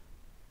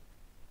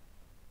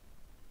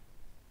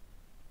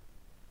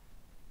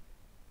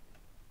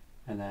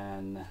 And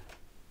then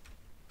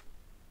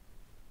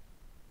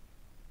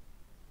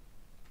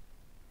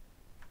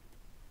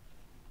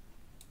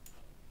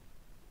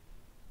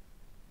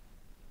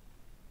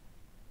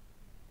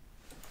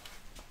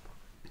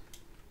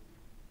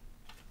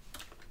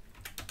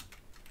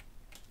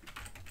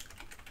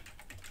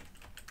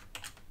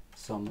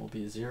sum will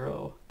be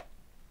 0.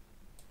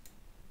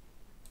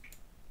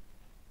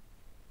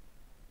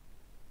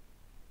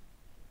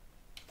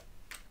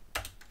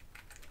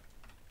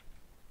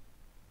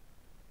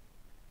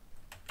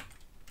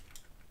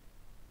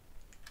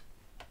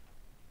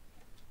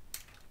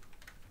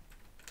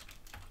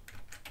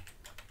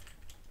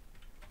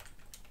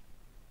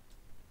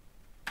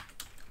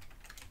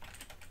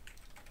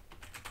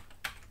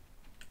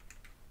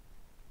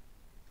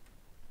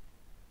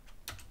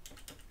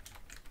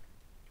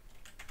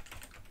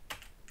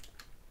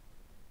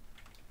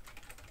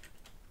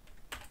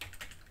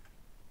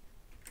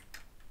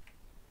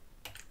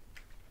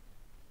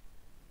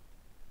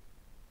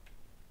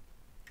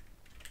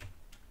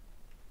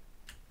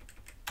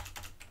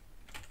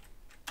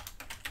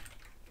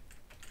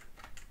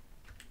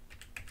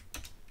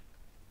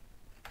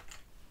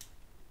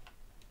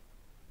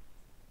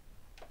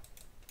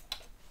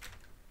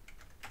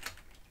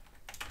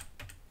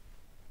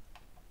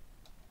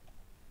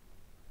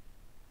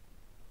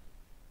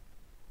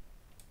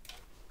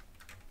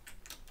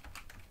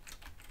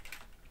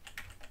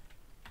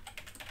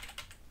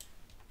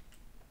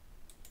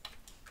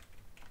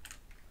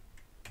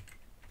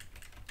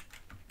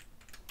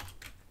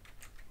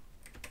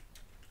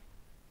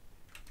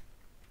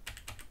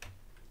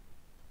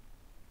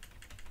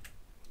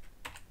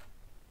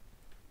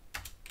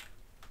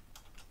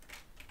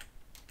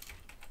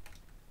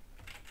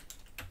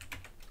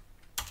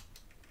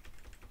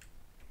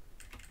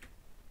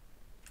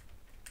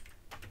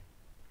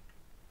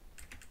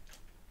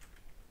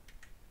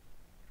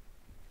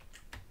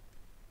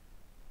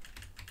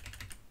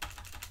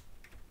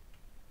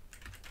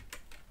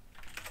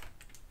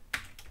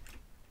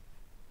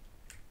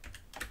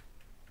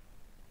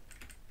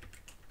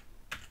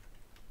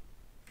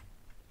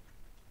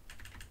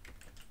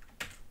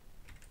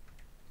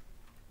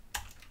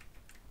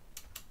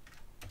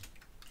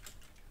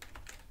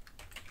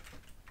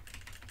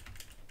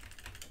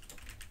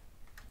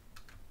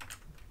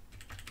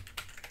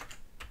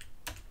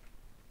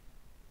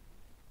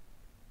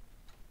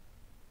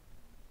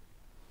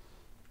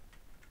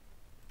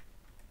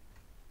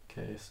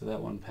 Okay, so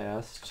that one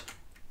passed.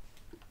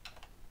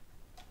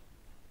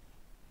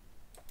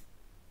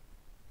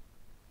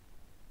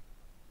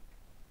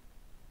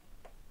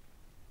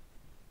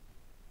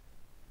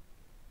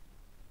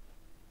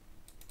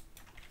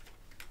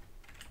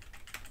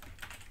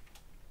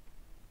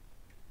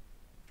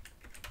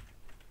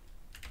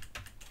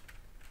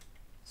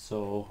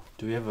 So,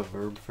 do we have a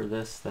verb for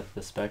this that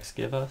the specs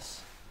give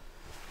us?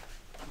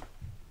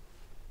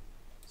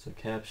 So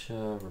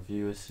CAPTCHA,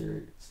 review a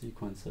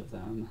sequence of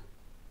them.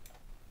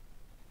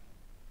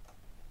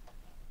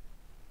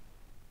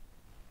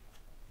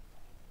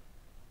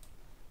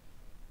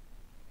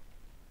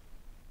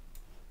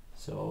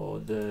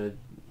 So the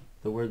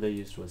word they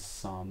used was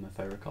sum, if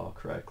I recall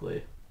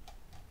correctly.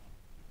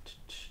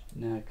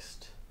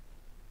 Next,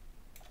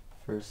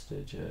 first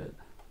digit.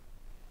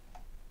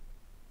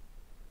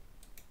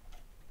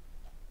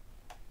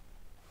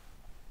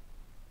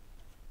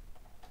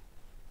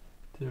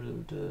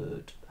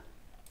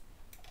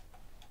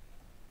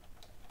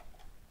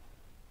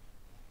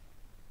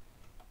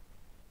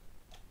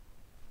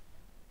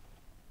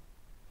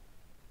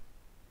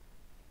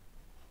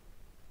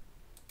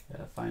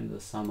 Find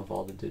the sum of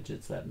all the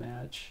digits that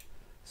match.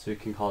 So we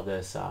can call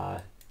this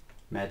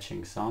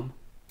matching sum.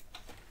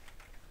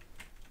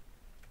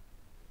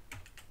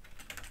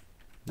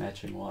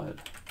 Matching what?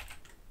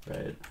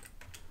 Right?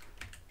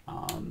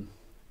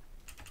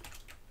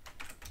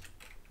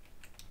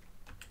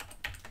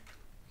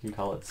 We can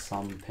call it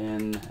sum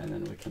pin, and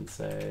then we can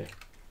say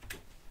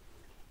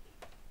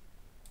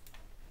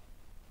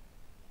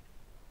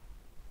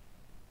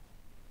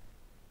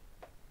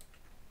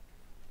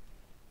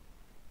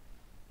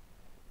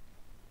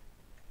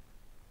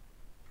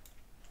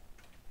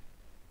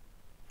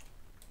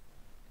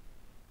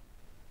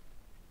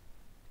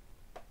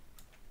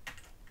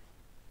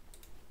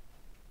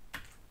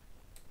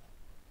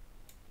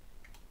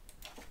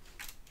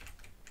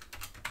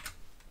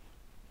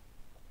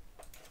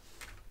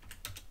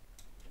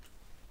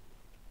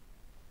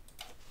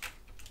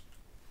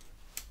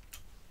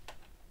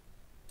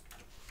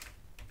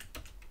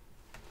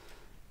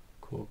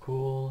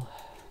cool.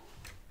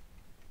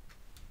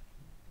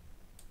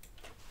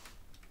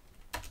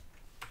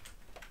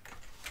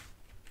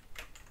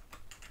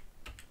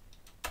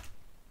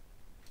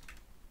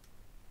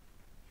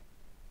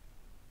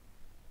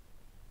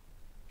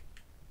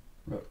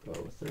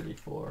 Row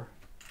 34.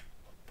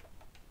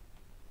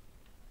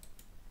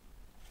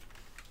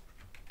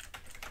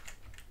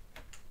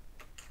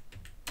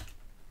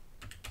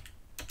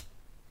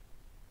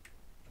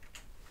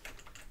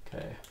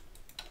 Okay.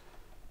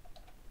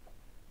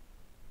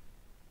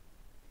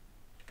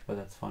 Oh,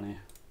 that's funny.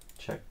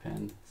 Check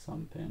pin,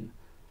 sum pin.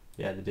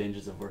 Yeah, the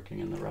dangers of working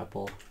in the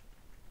REPL.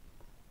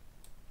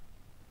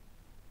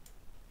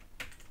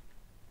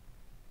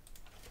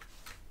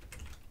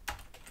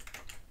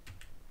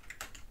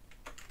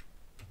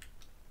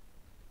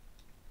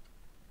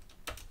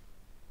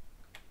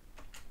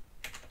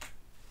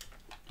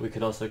 We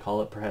could also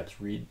call it perhaps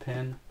read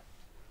pin.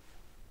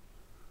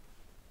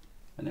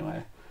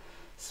 Anyway,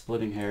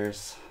 splitting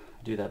hairs.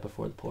 Do that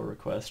before the pull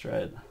request,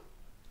 right?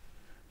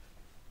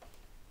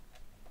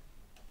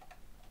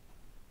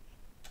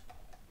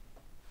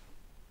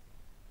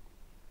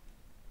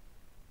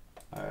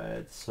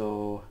 Alright,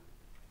 so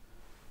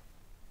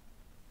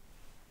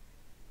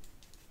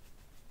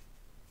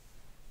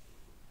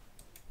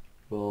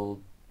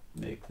we'll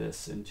make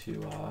this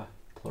into a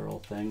plural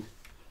thing.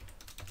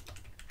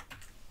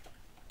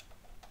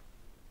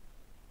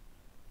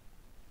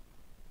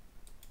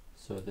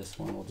 So this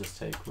one will just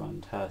take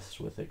run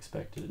test with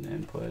expected and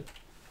input.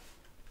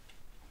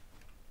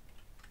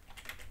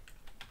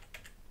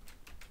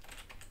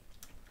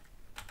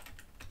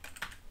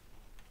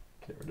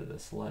 Get rid of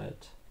this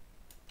let.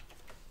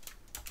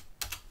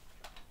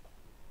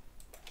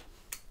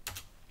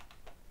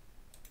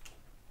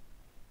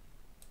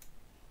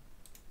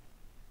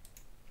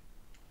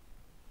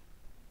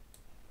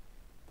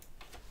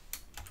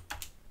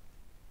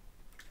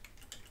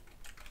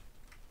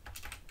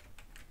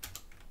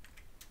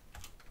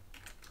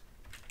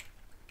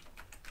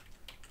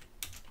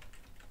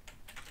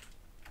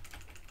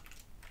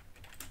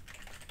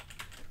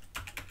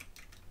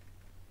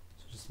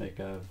 Make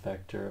a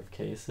vector of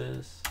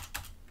cases.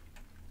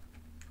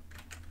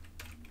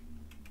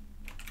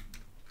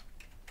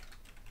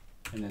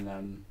 And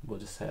then we'll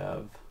just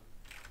have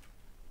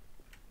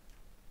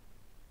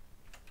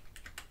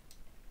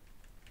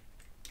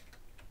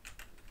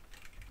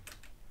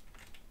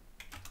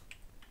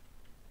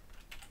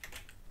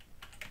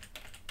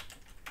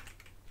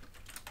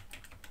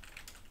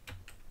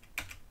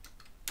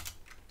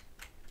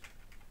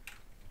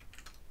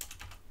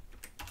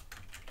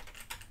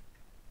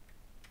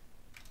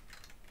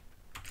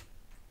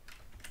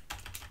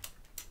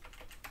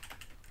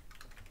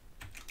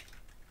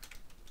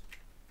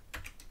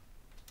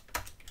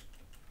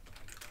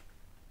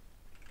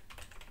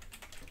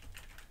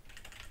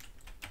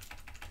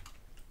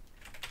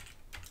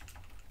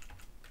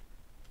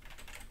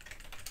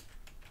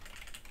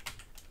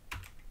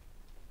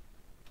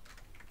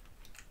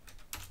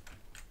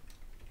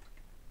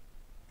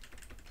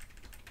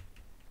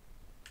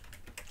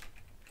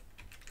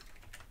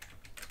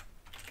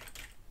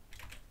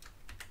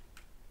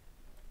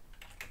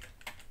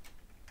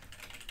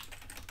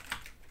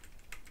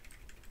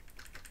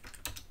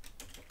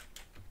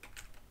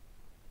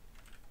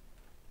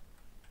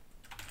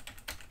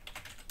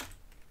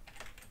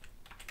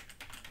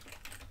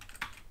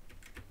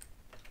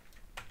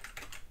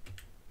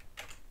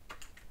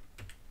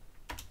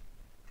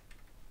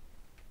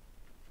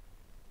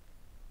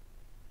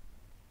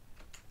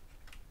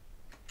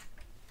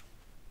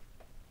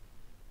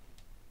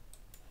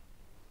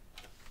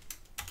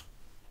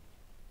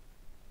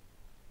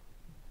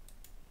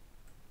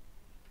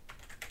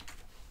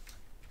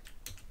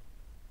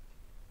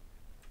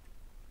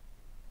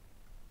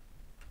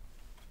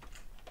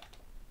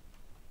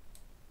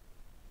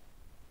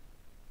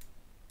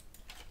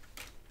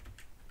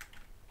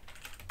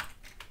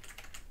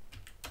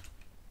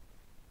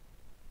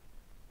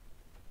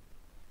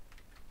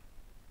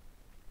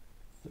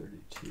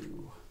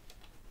 32.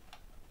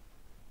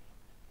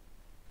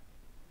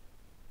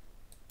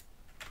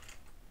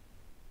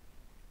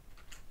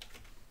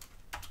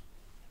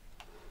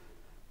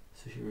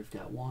 So here we've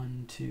got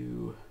 1,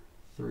 2,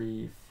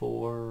 3,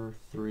 4,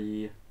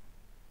 3,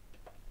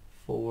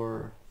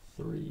 4,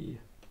 3,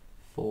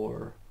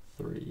 4,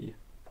 3,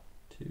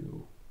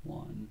 2,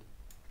 1.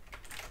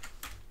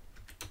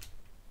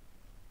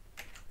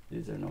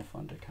 These are no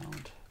fun to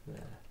count.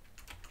 There.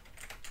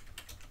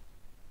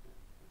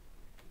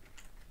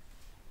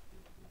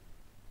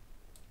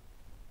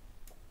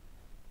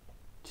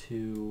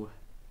 2,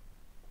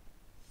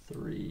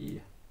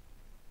 3,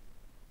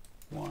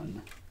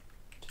 1,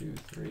 2,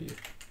 3.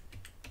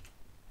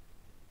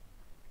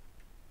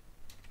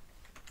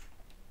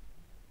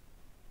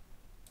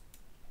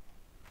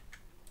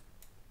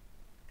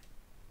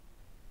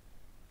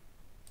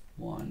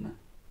 One,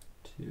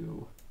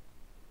 two,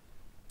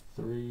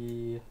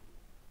 three,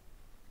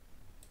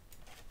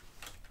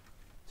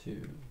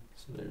 two.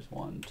 So there's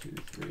 1, 2,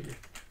 3.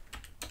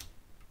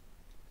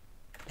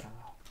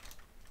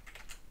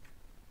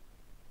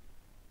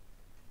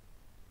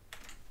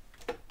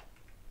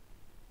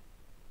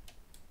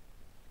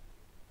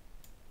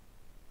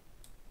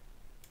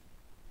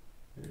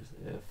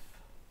 There's if.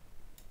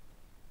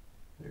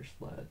 There's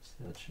let's.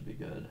 That should be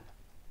good.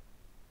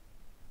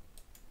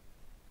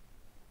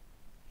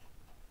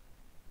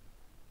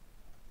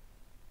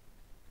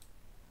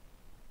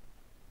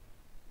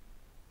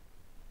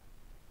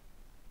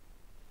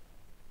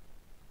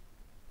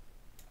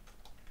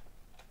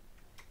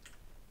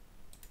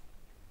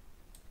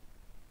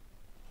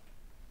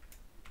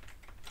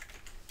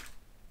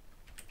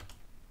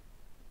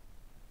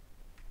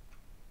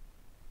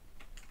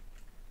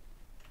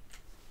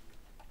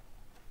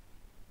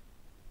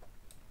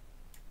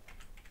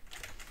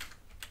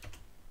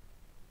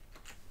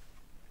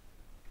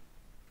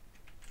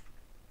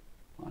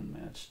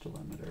 Unmatched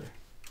delimiter.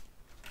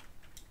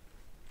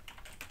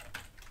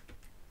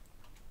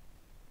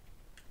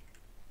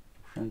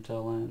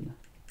 Println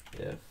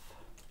if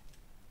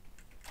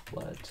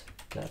let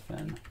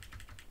defn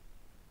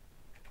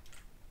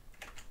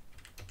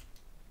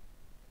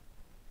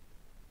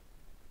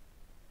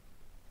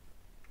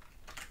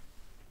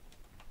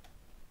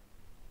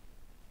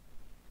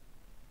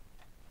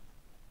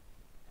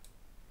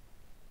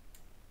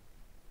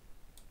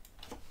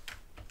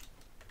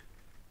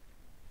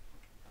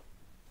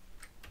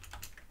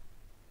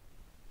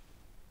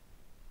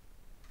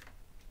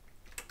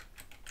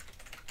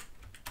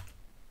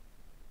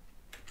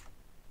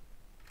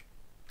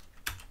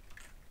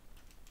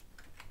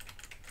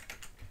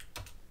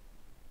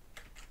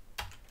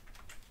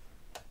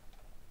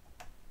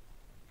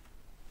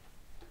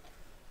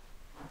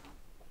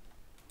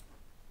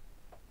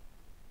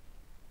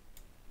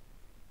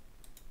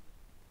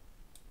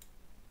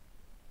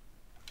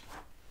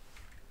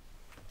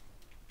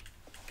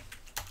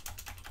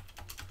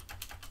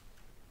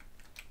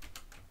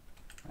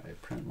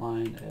print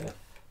line if,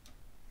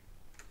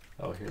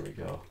 oh, here we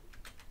go.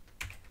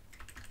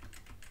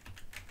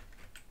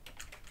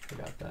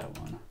 Forgot that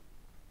one.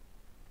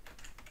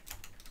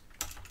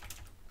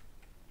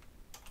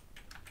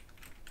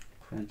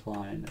 Print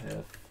line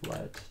if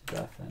let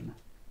defn.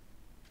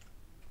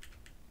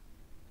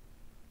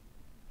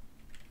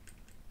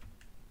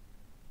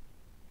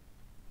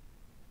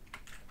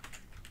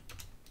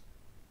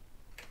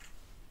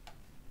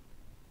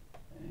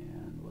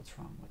 And what's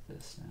wrong with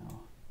this now?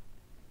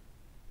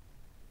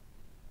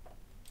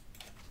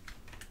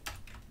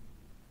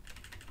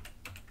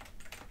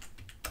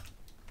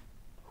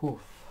 Oof.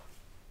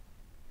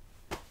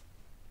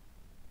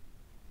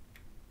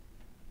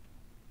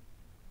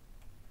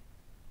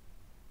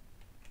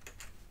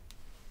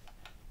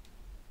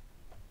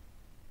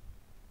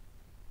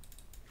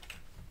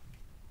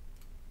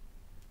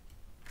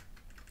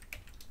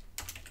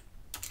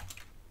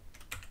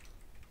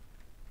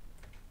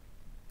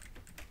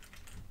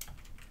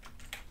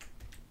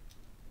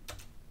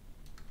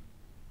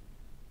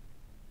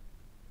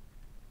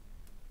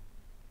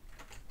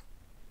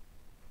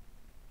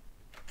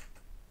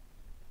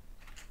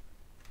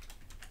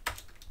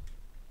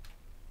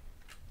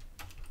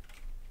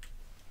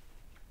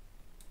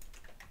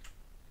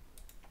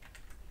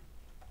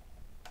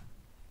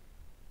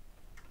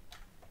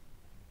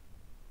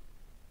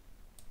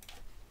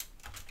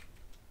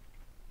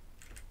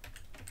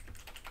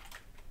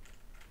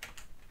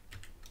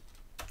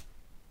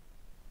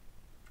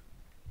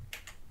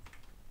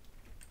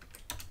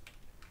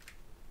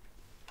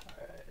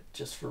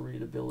 Just for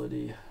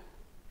readability,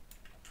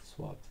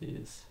 swap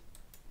these.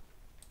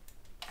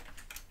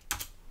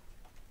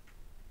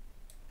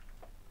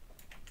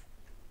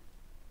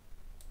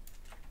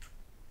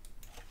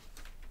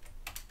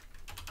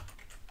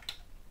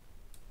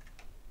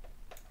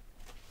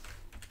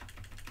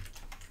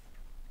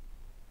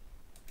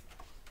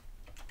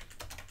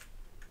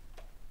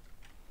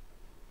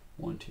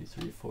 One, two,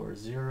 three, four,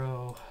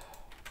 0.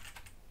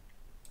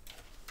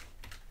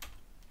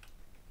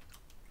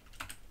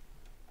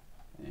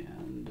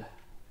 And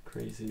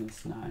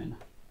craziness 9.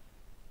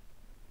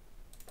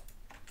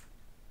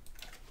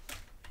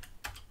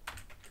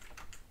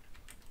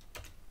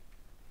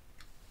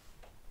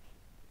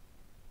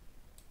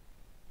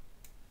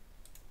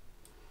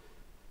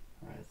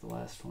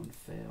 last one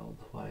failed.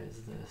 Why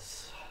is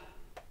this?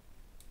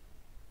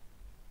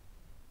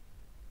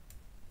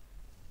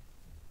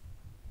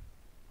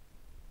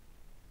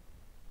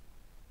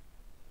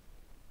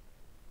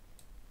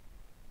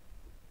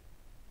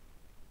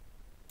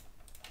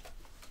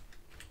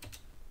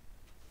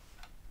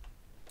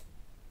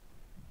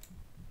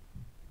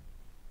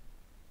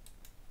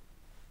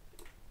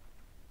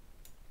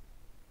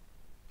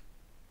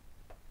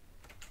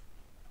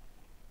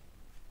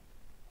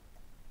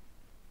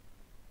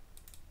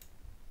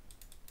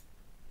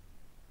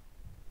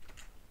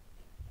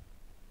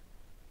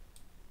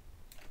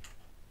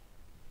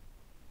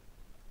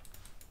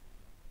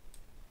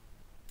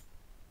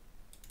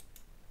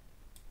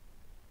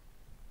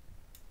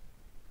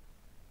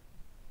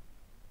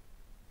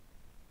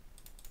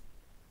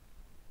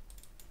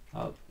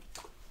 Oh,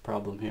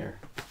 problem here.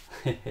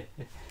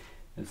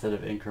 Instead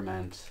of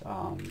increment,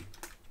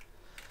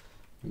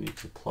 we need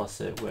to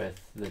plus it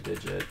with the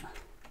digit.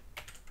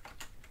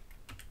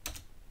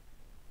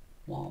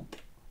 Womp.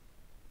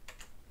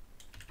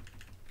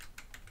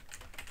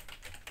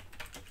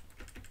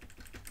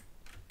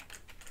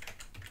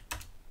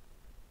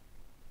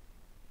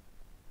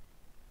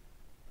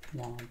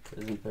 Womp.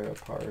 Isn't there a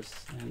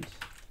parse int?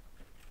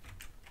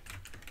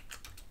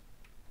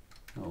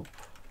 Nope.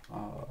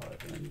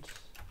 Int.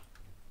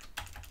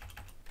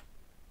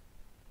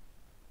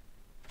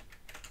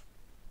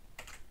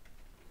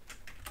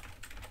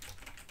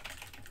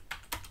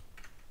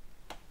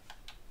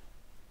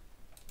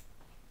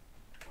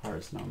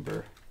 Parse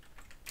number.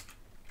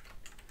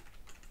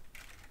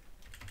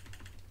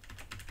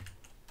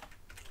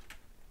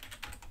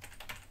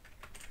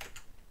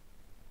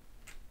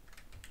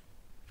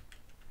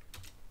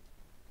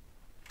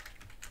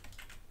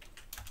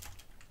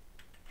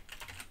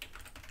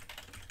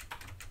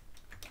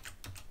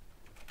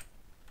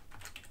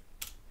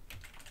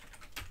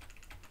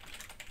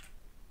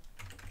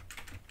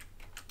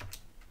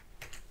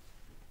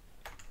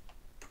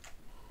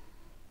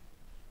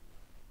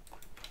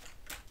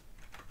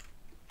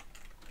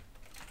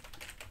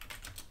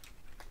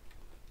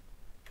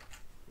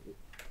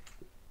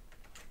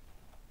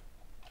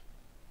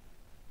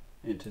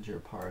 Integer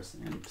parse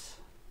int.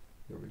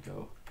 Here we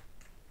go.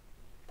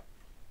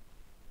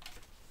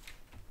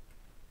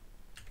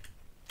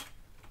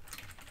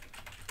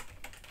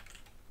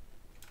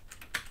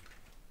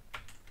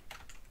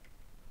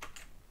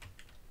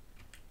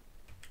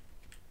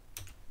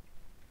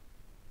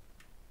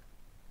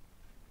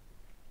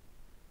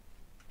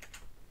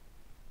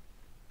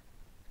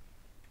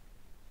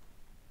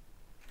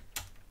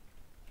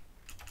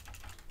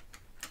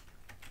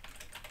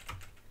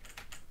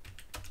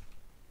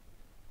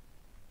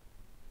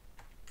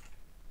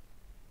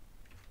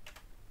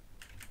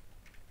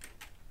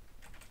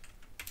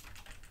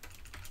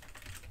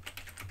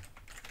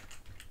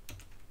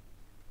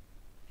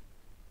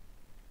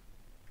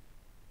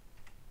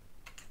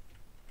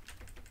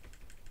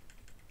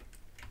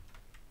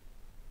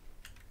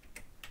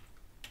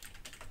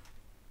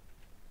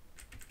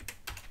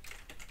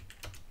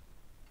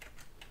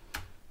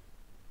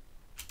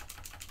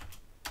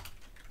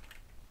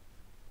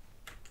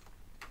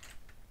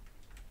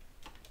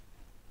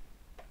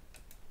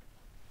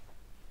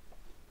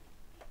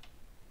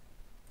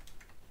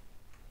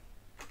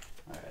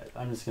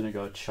 I'm just gonna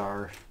go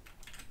char.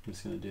 I'm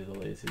just gonna do the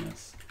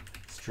laziness.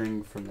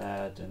 String from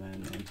that, and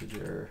then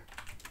integer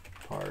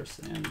parse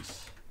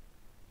int.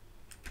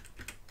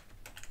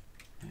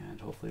 And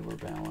hopefully we're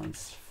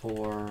balanced.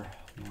 4,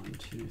 1,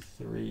 2,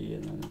 3,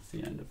 and then it's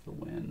the end of the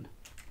win.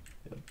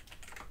 Yep.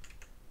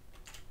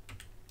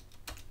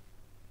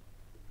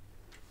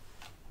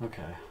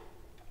 Okay.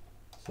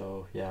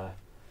 So yeah.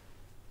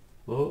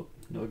 Whoa,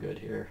 no good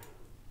here.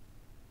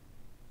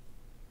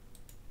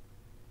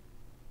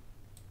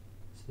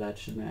 That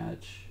should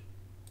match.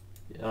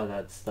 Oh,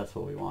 that's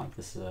what we want.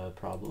 This is a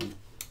problem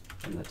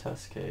in the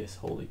test case.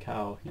 Holy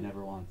cow, you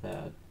never want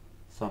that.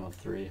 Sum of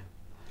 3.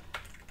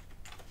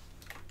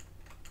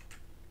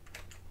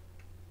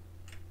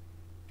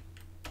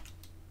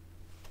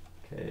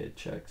 Okay,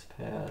 checks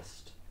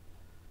passed.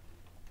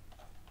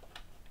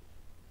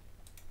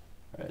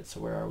 Alright,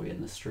 so where are we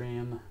in the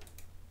stream?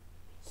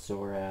 So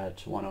we're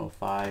at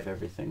 105,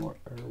 everything, or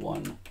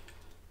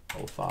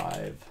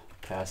 105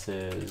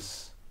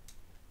 passes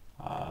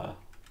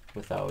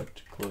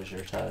without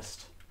Clojure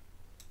test.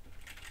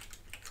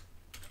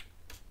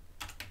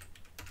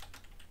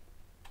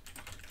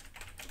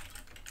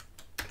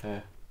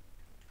 Okay.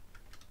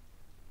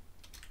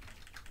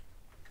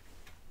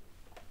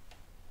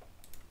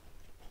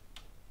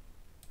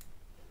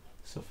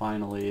 So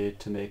finally,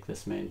 to make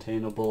this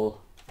maintainable,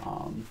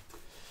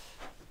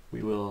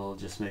 we will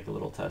just make a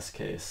little test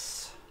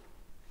case.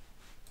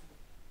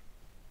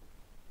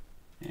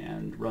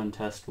 And run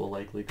test will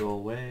likely go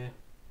away.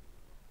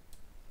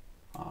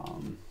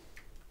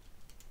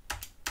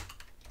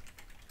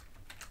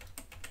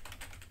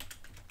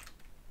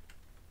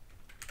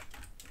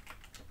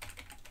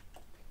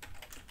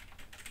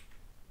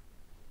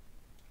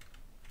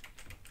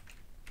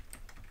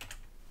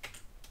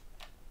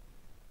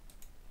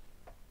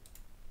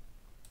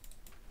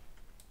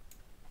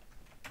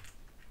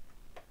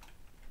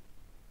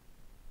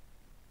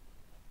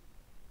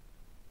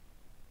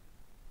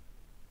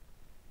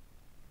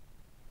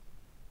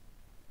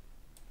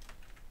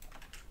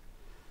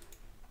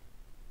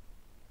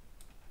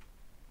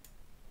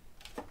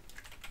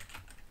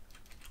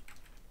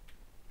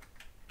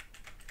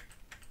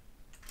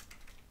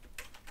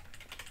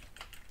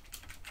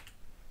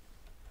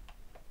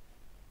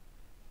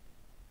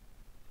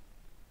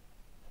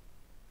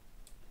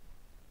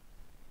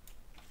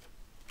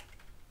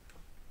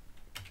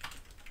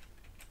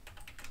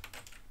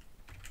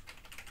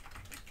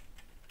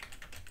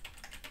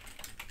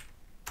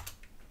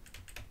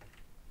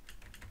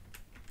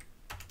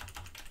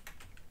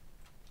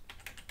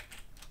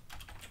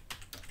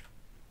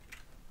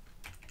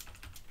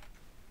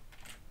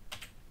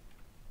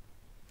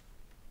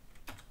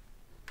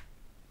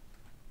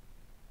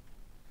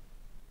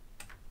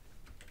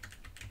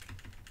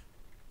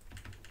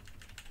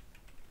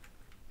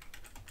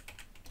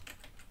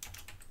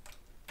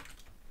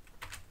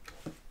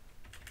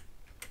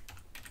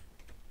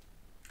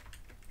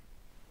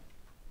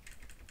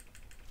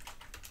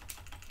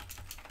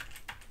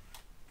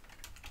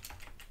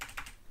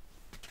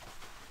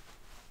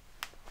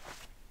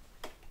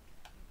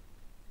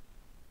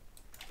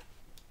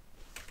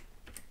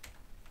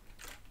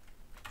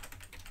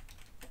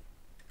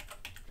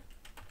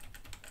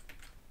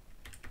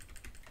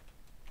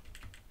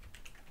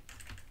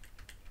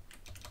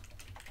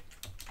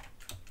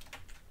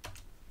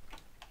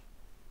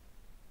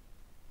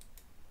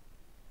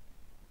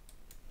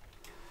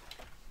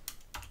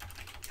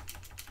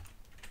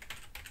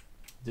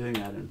 Doing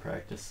that in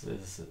practice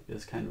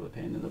is kind of a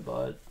pain in the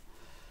butt.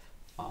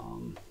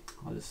 I'll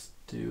just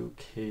do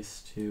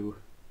case 2.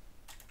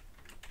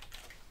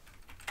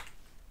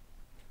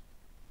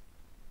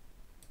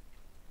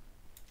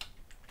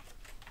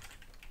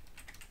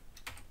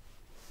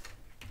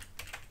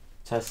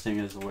 Testing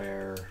is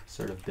where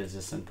sort of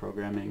business and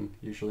programming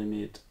usually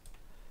meet.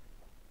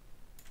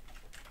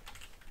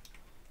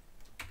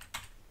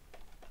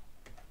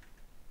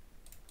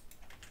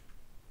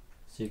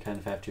 So you kind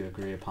of have to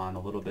agree upon a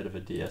little bit of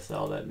a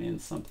DSL that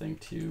means something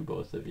to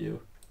both of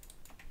you.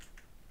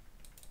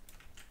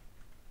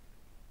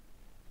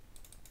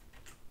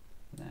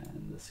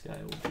 And this guy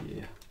will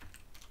be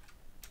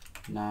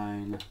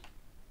 9,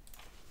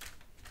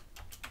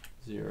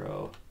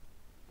 0,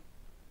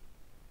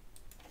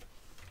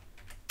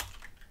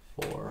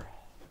 4.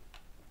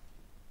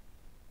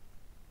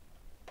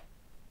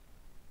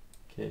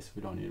 Okay, so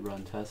we don't need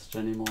run test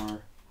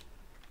anymore.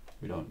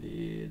 We don't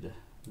need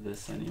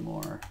this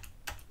anymore.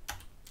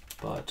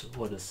 But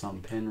what does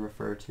some pin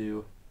refer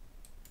to?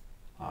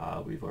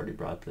 We've already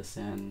brought this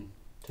in.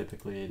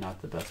 Typically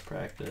not the best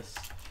practice.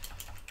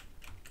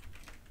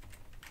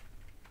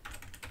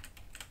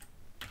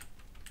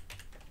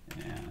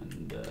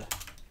 And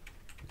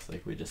looks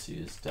like we just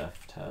use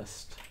def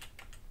test.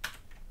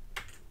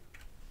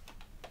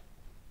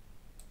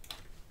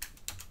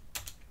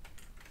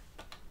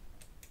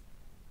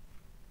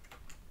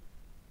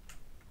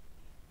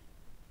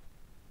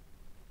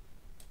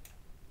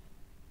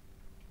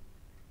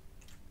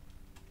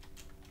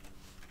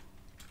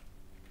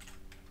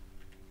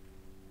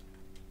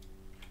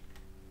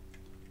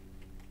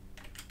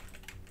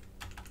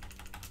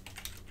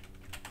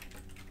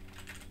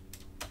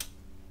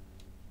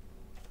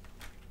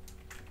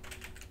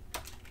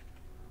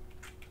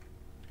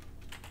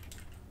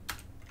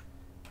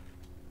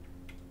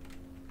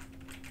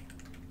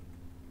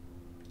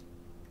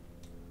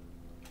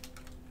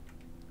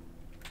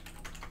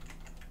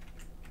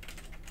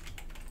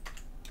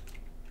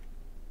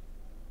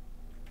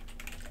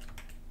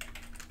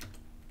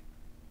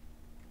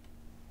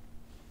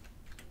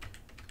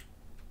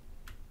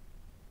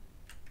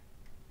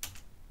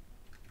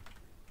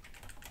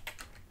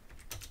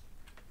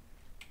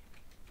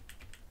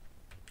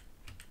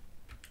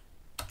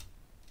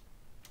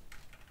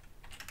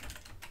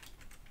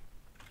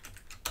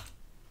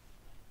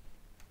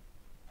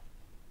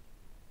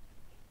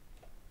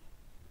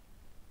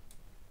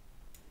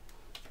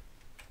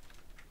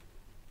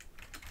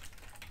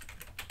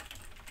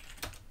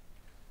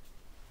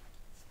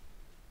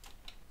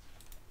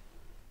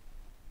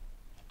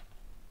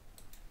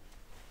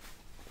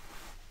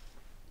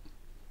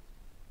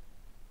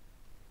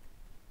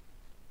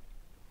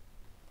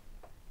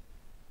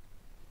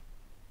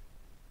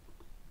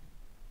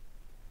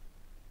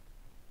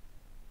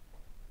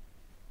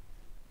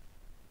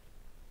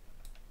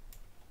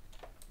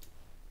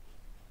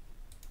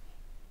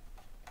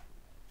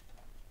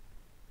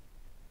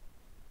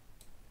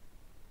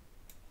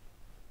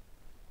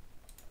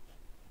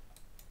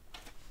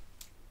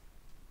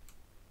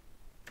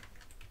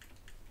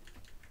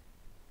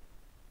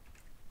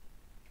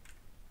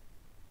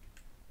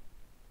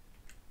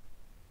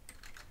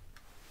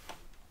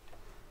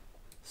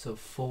 So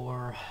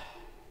 4,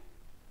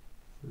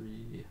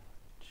 3,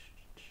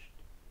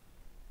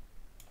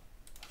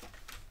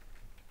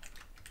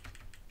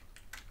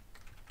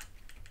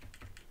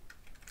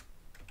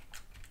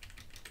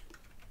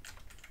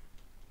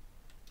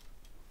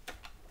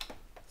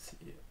 let's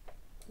see,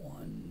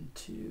 1,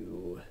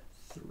 2,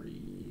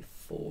 3,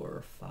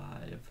 4, 5.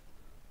 1,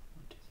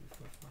 2, 3,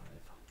 4, 5.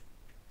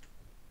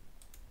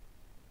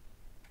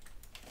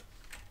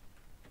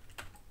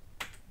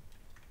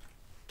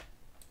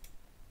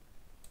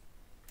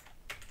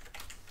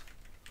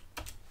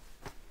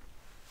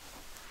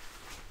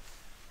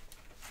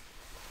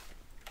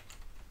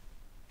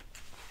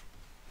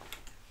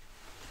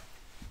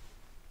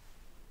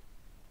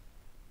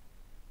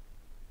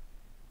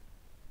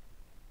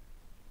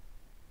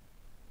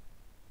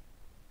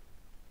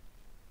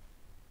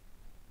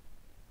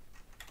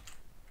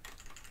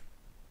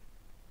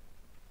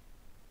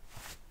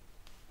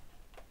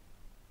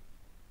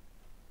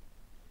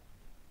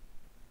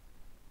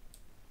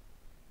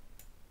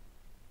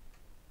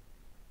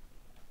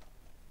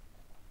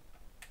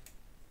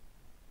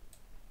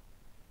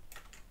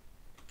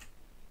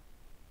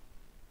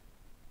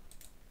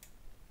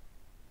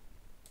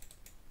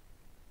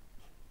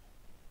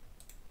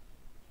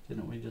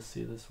 Didn't we just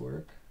see this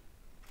work?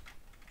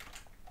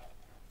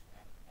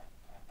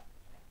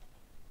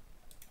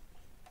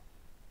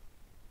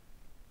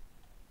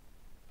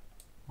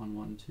 One,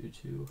 1, 2,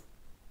 2.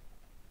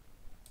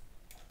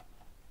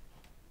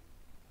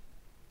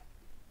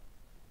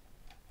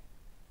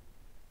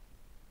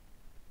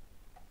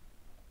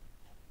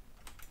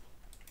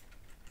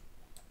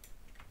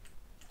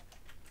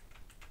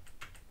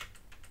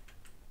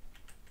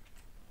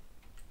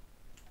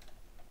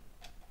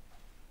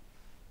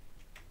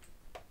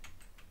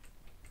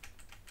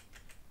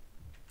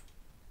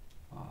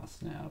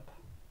 Snap.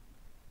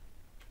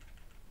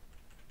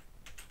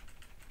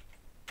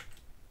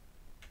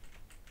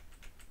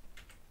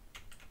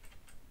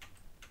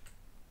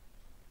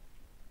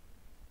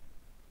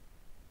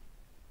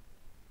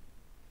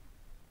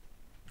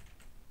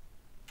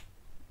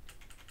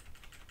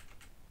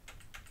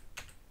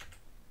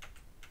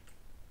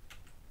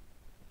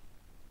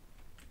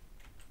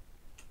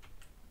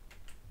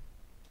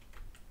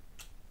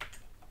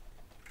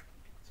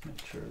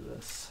 sure of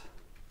this.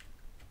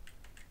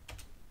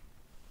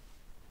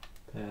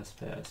 Pass,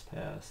 pass,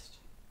 passed.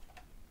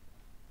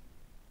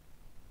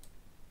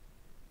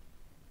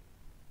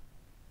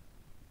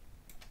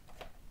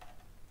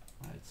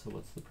 Alright, so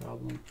what's the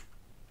problem?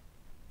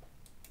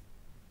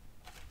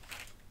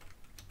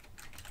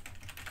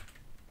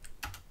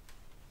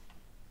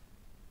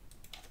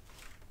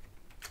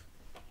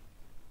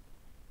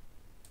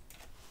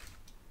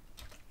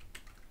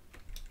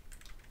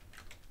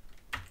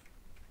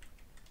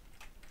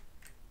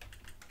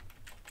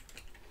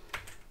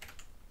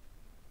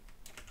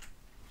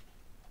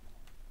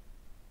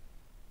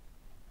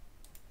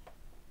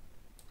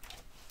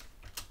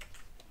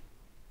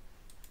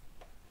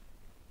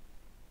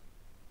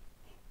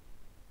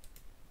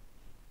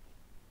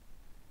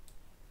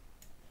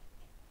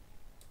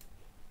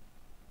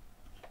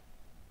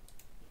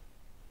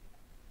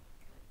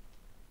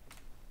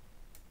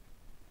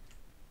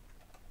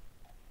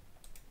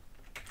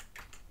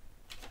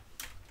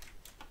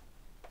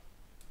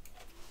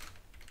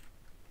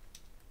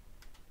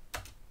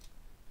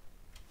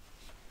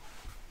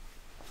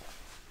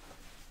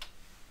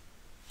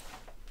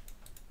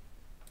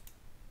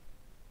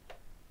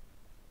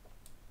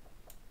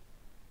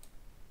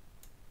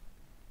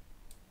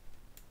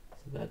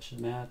 So that should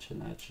match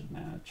and that should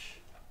match.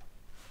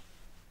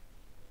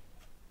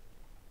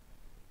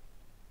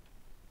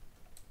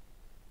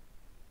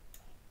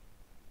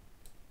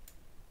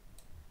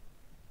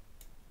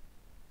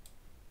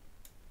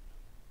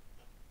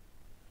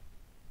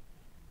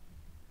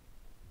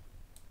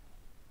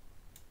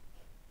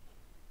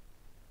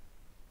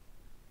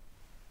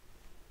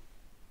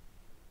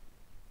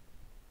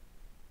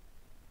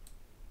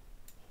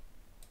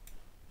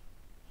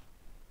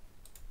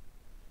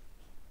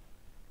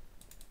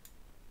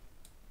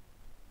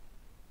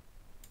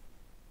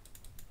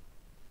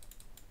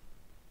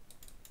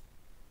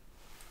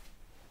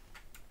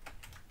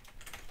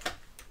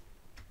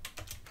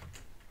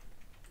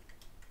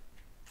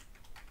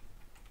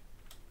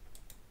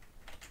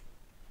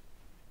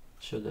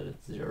 Show that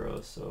it's 0,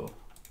 so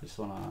I just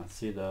want to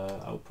see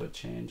the output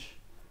change.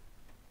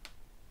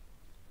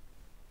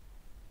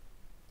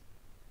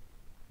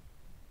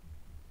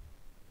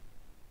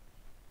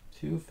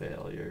 Two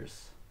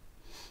failures.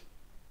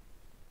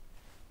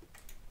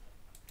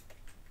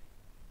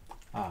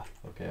 Ah,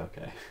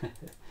 okay.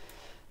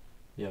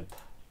 Yep,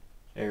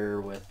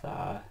 error with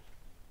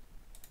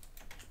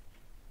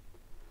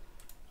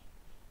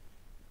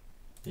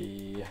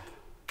the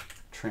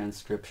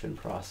transcription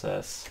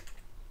process.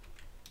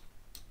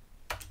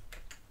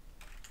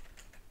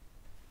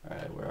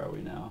 Alright, where are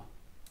we now?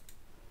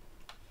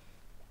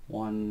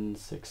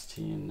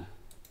 1:16.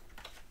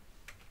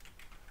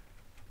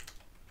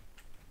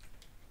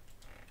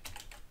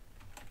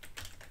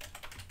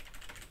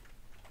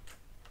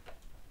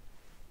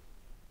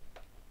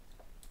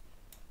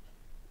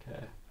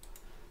 Okay.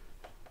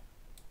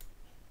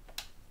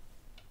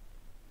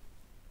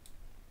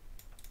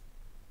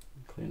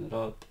 Clean it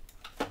up.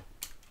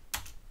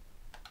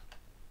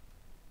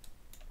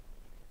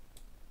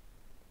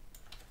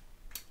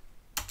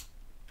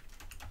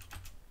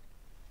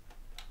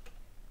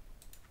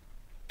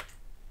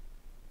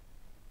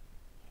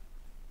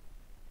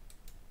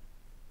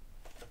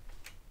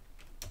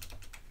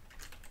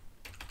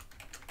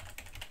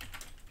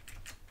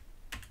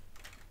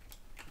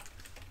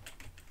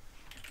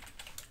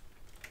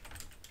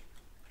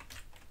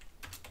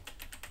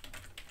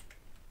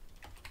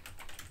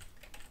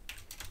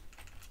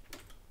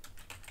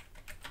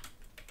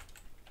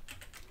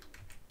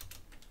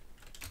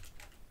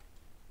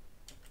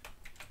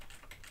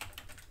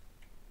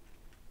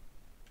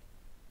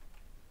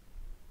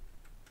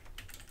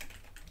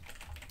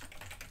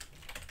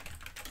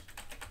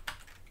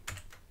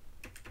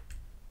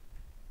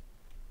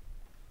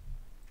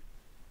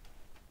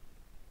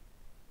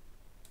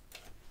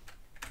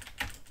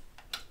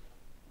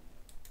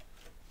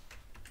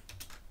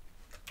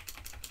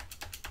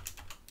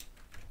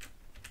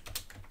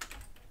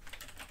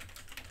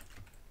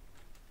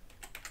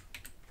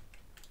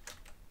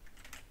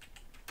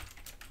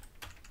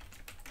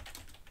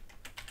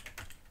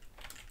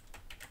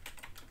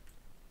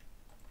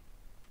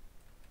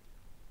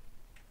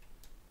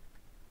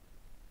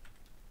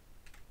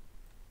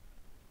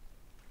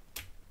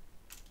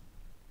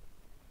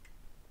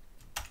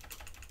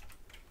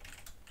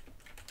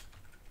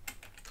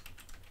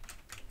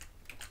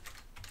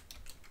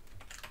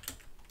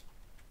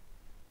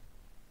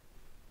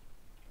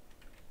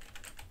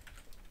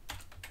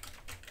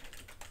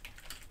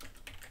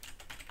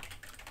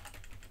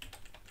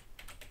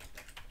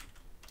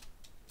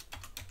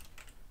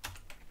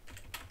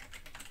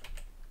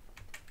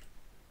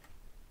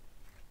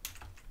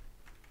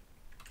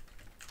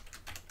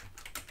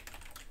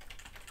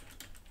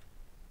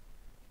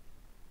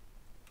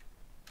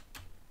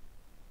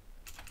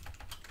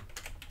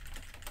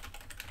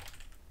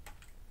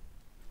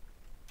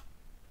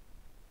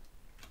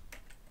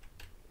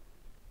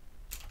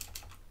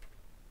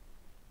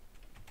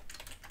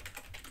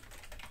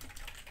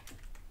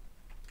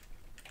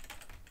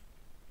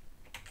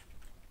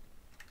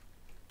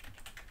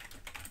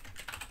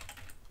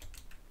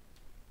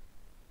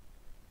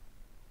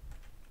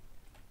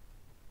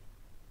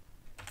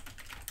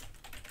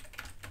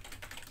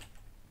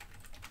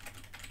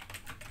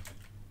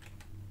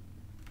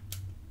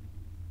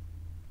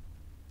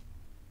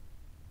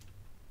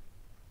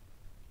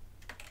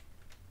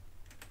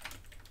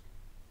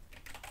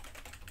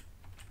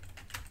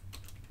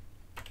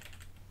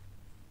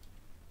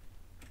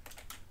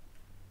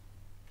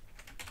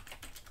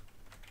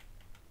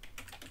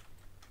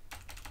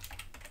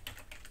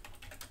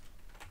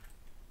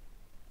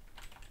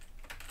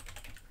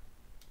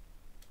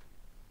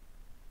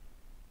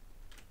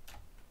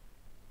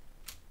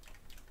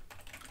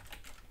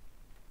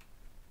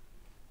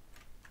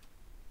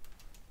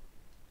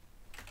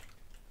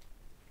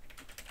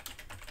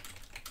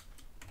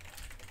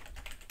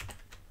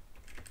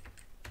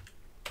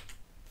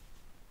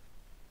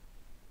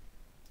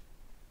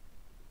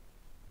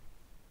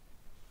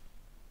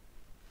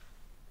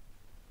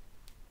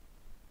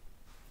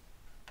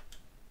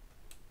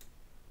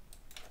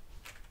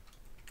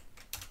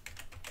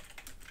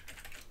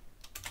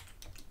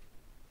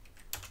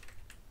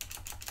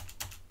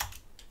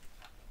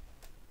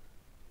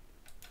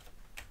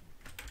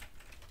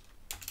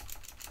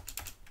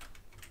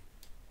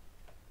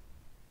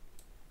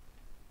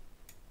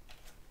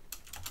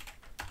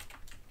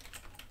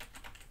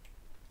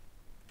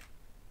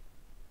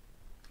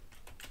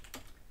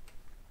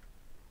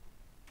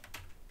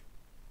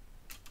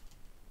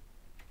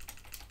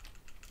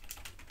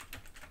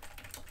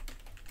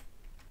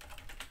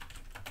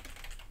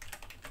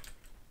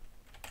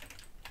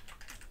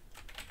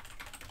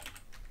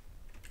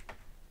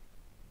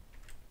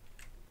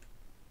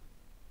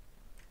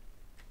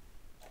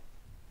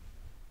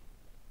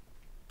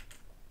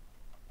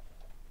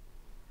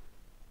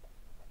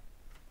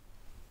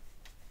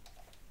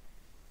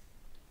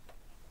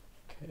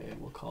 Okay,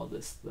 we'll call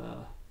this the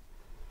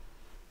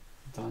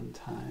done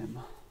time.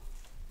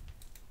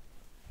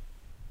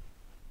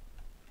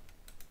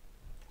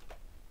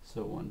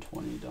 So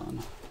 120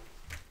 done.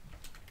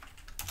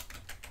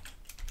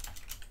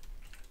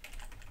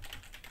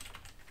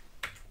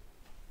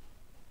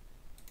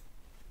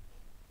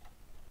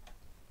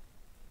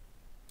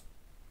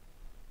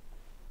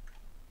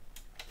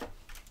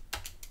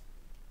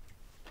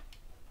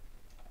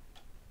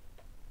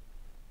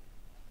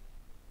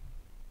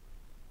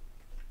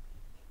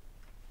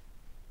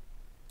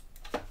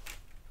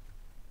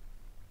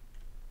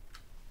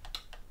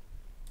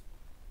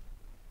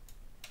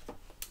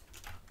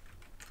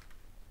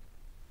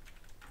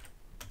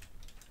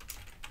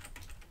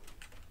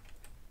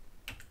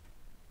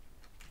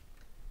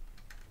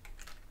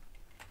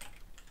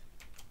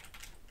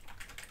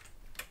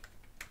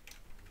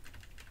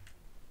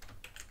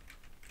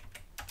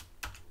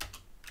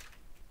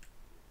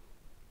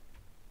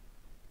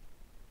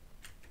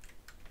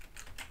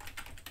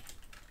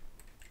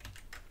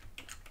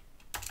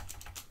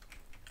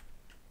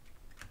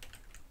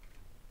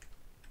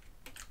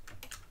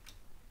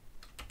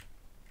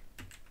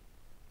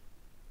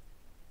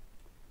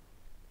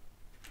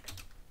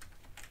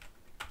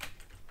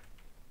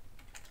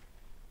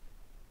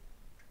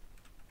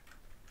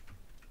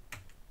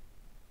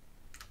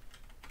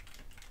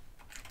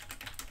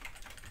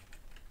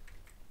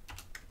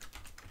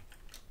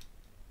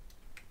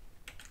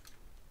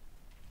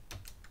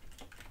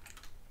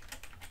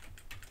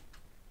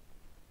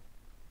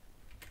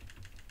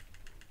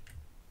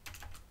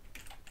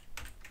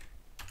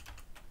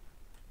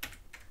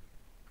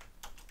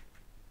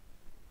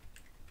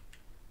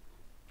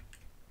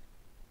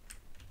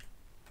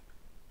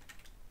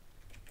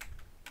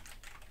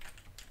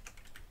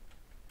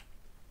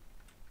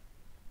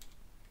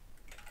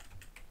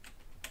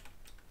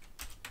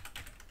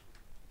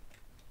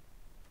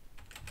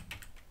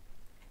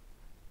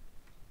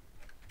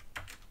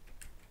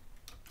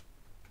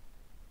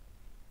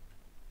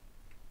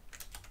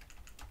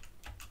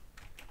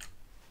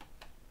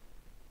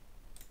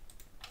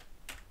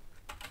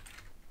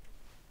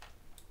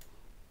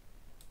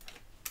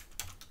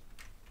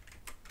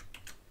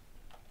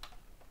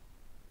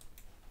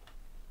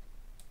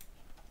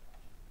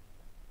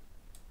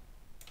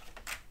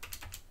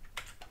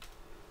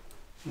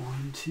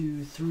 One,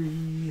 two,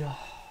 three,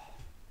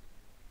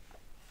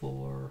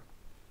 4,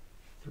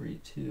 3,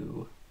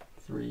 2,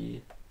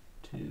 3,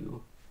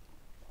 2,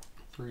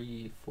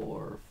 3,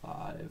 4,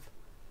 5,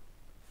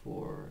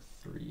 4,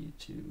 3,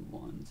 2,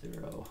 1,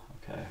 0.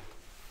 Okay.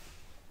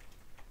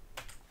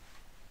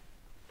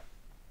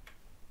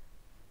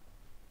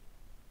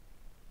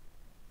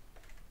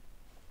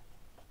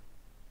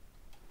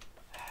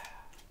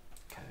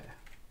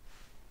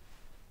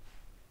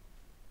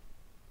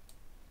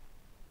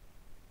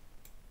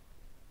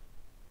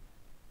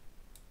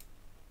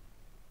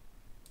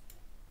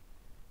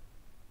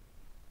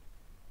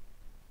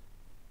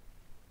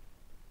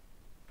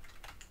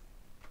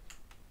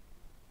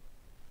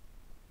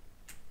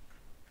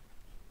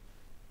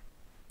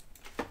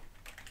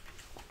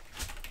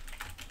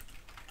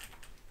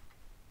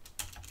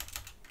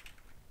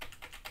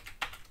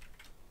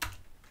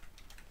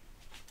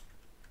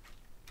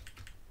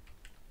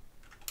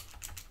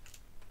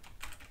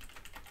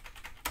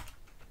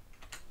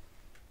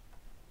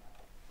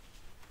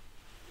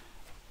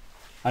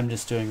 I'm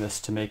just doing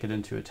this to make it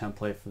into a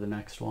template for the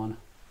next one.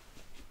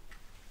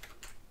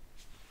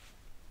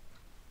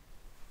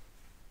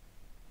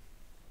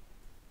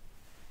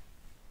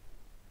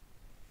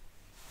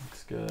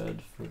 Looks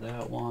good for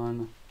that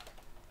one.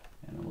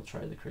 And then we'll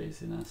try the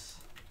craziness.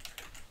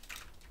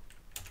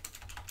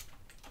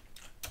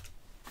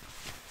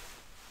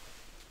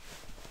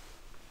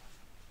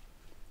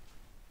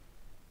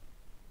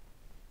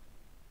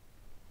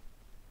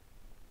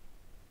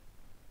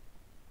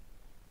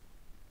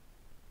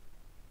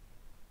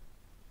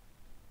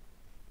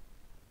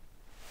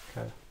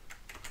 Okay.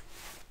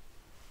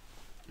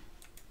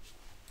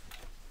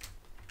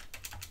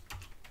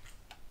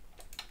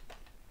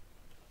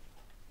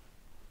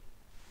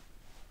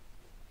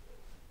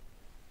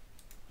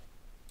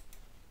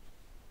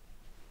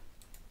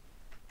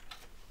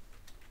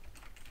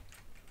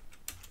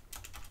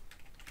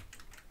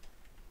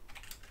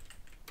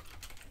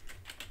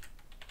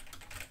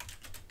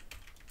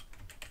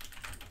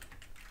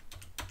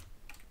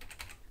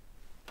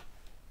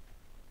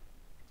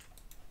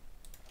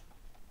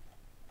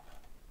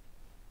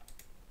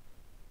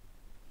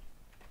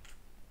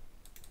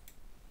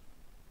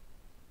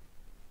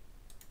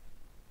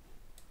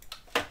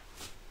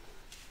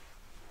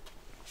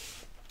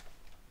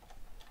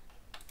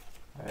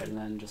 All right, and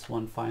then just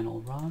one final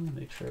run to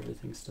make sure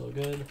everything's still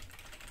good.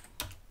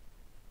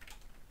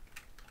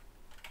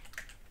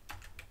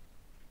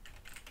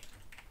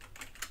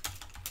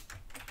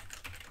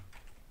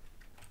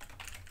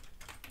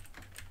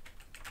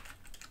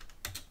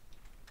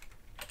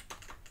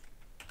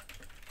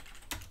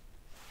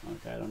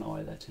 Okay, I don't know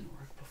why that didn't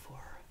work before.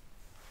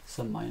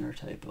 Some minor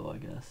typo, I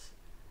guess.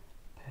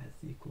 Path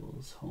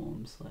equals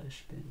home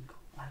slash bin.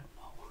 I don't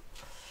know.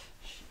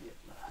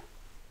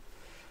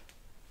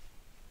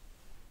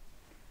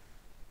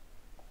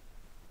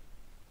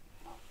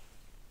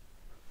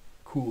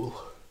 Cool.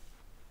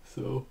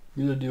 So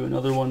I'm gonna do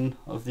another one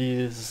of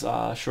these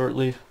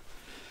shortly.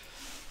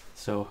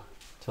 So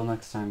till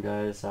next time,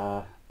 guys,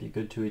 be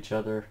good to each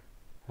other.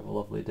 Have a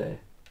lovely day.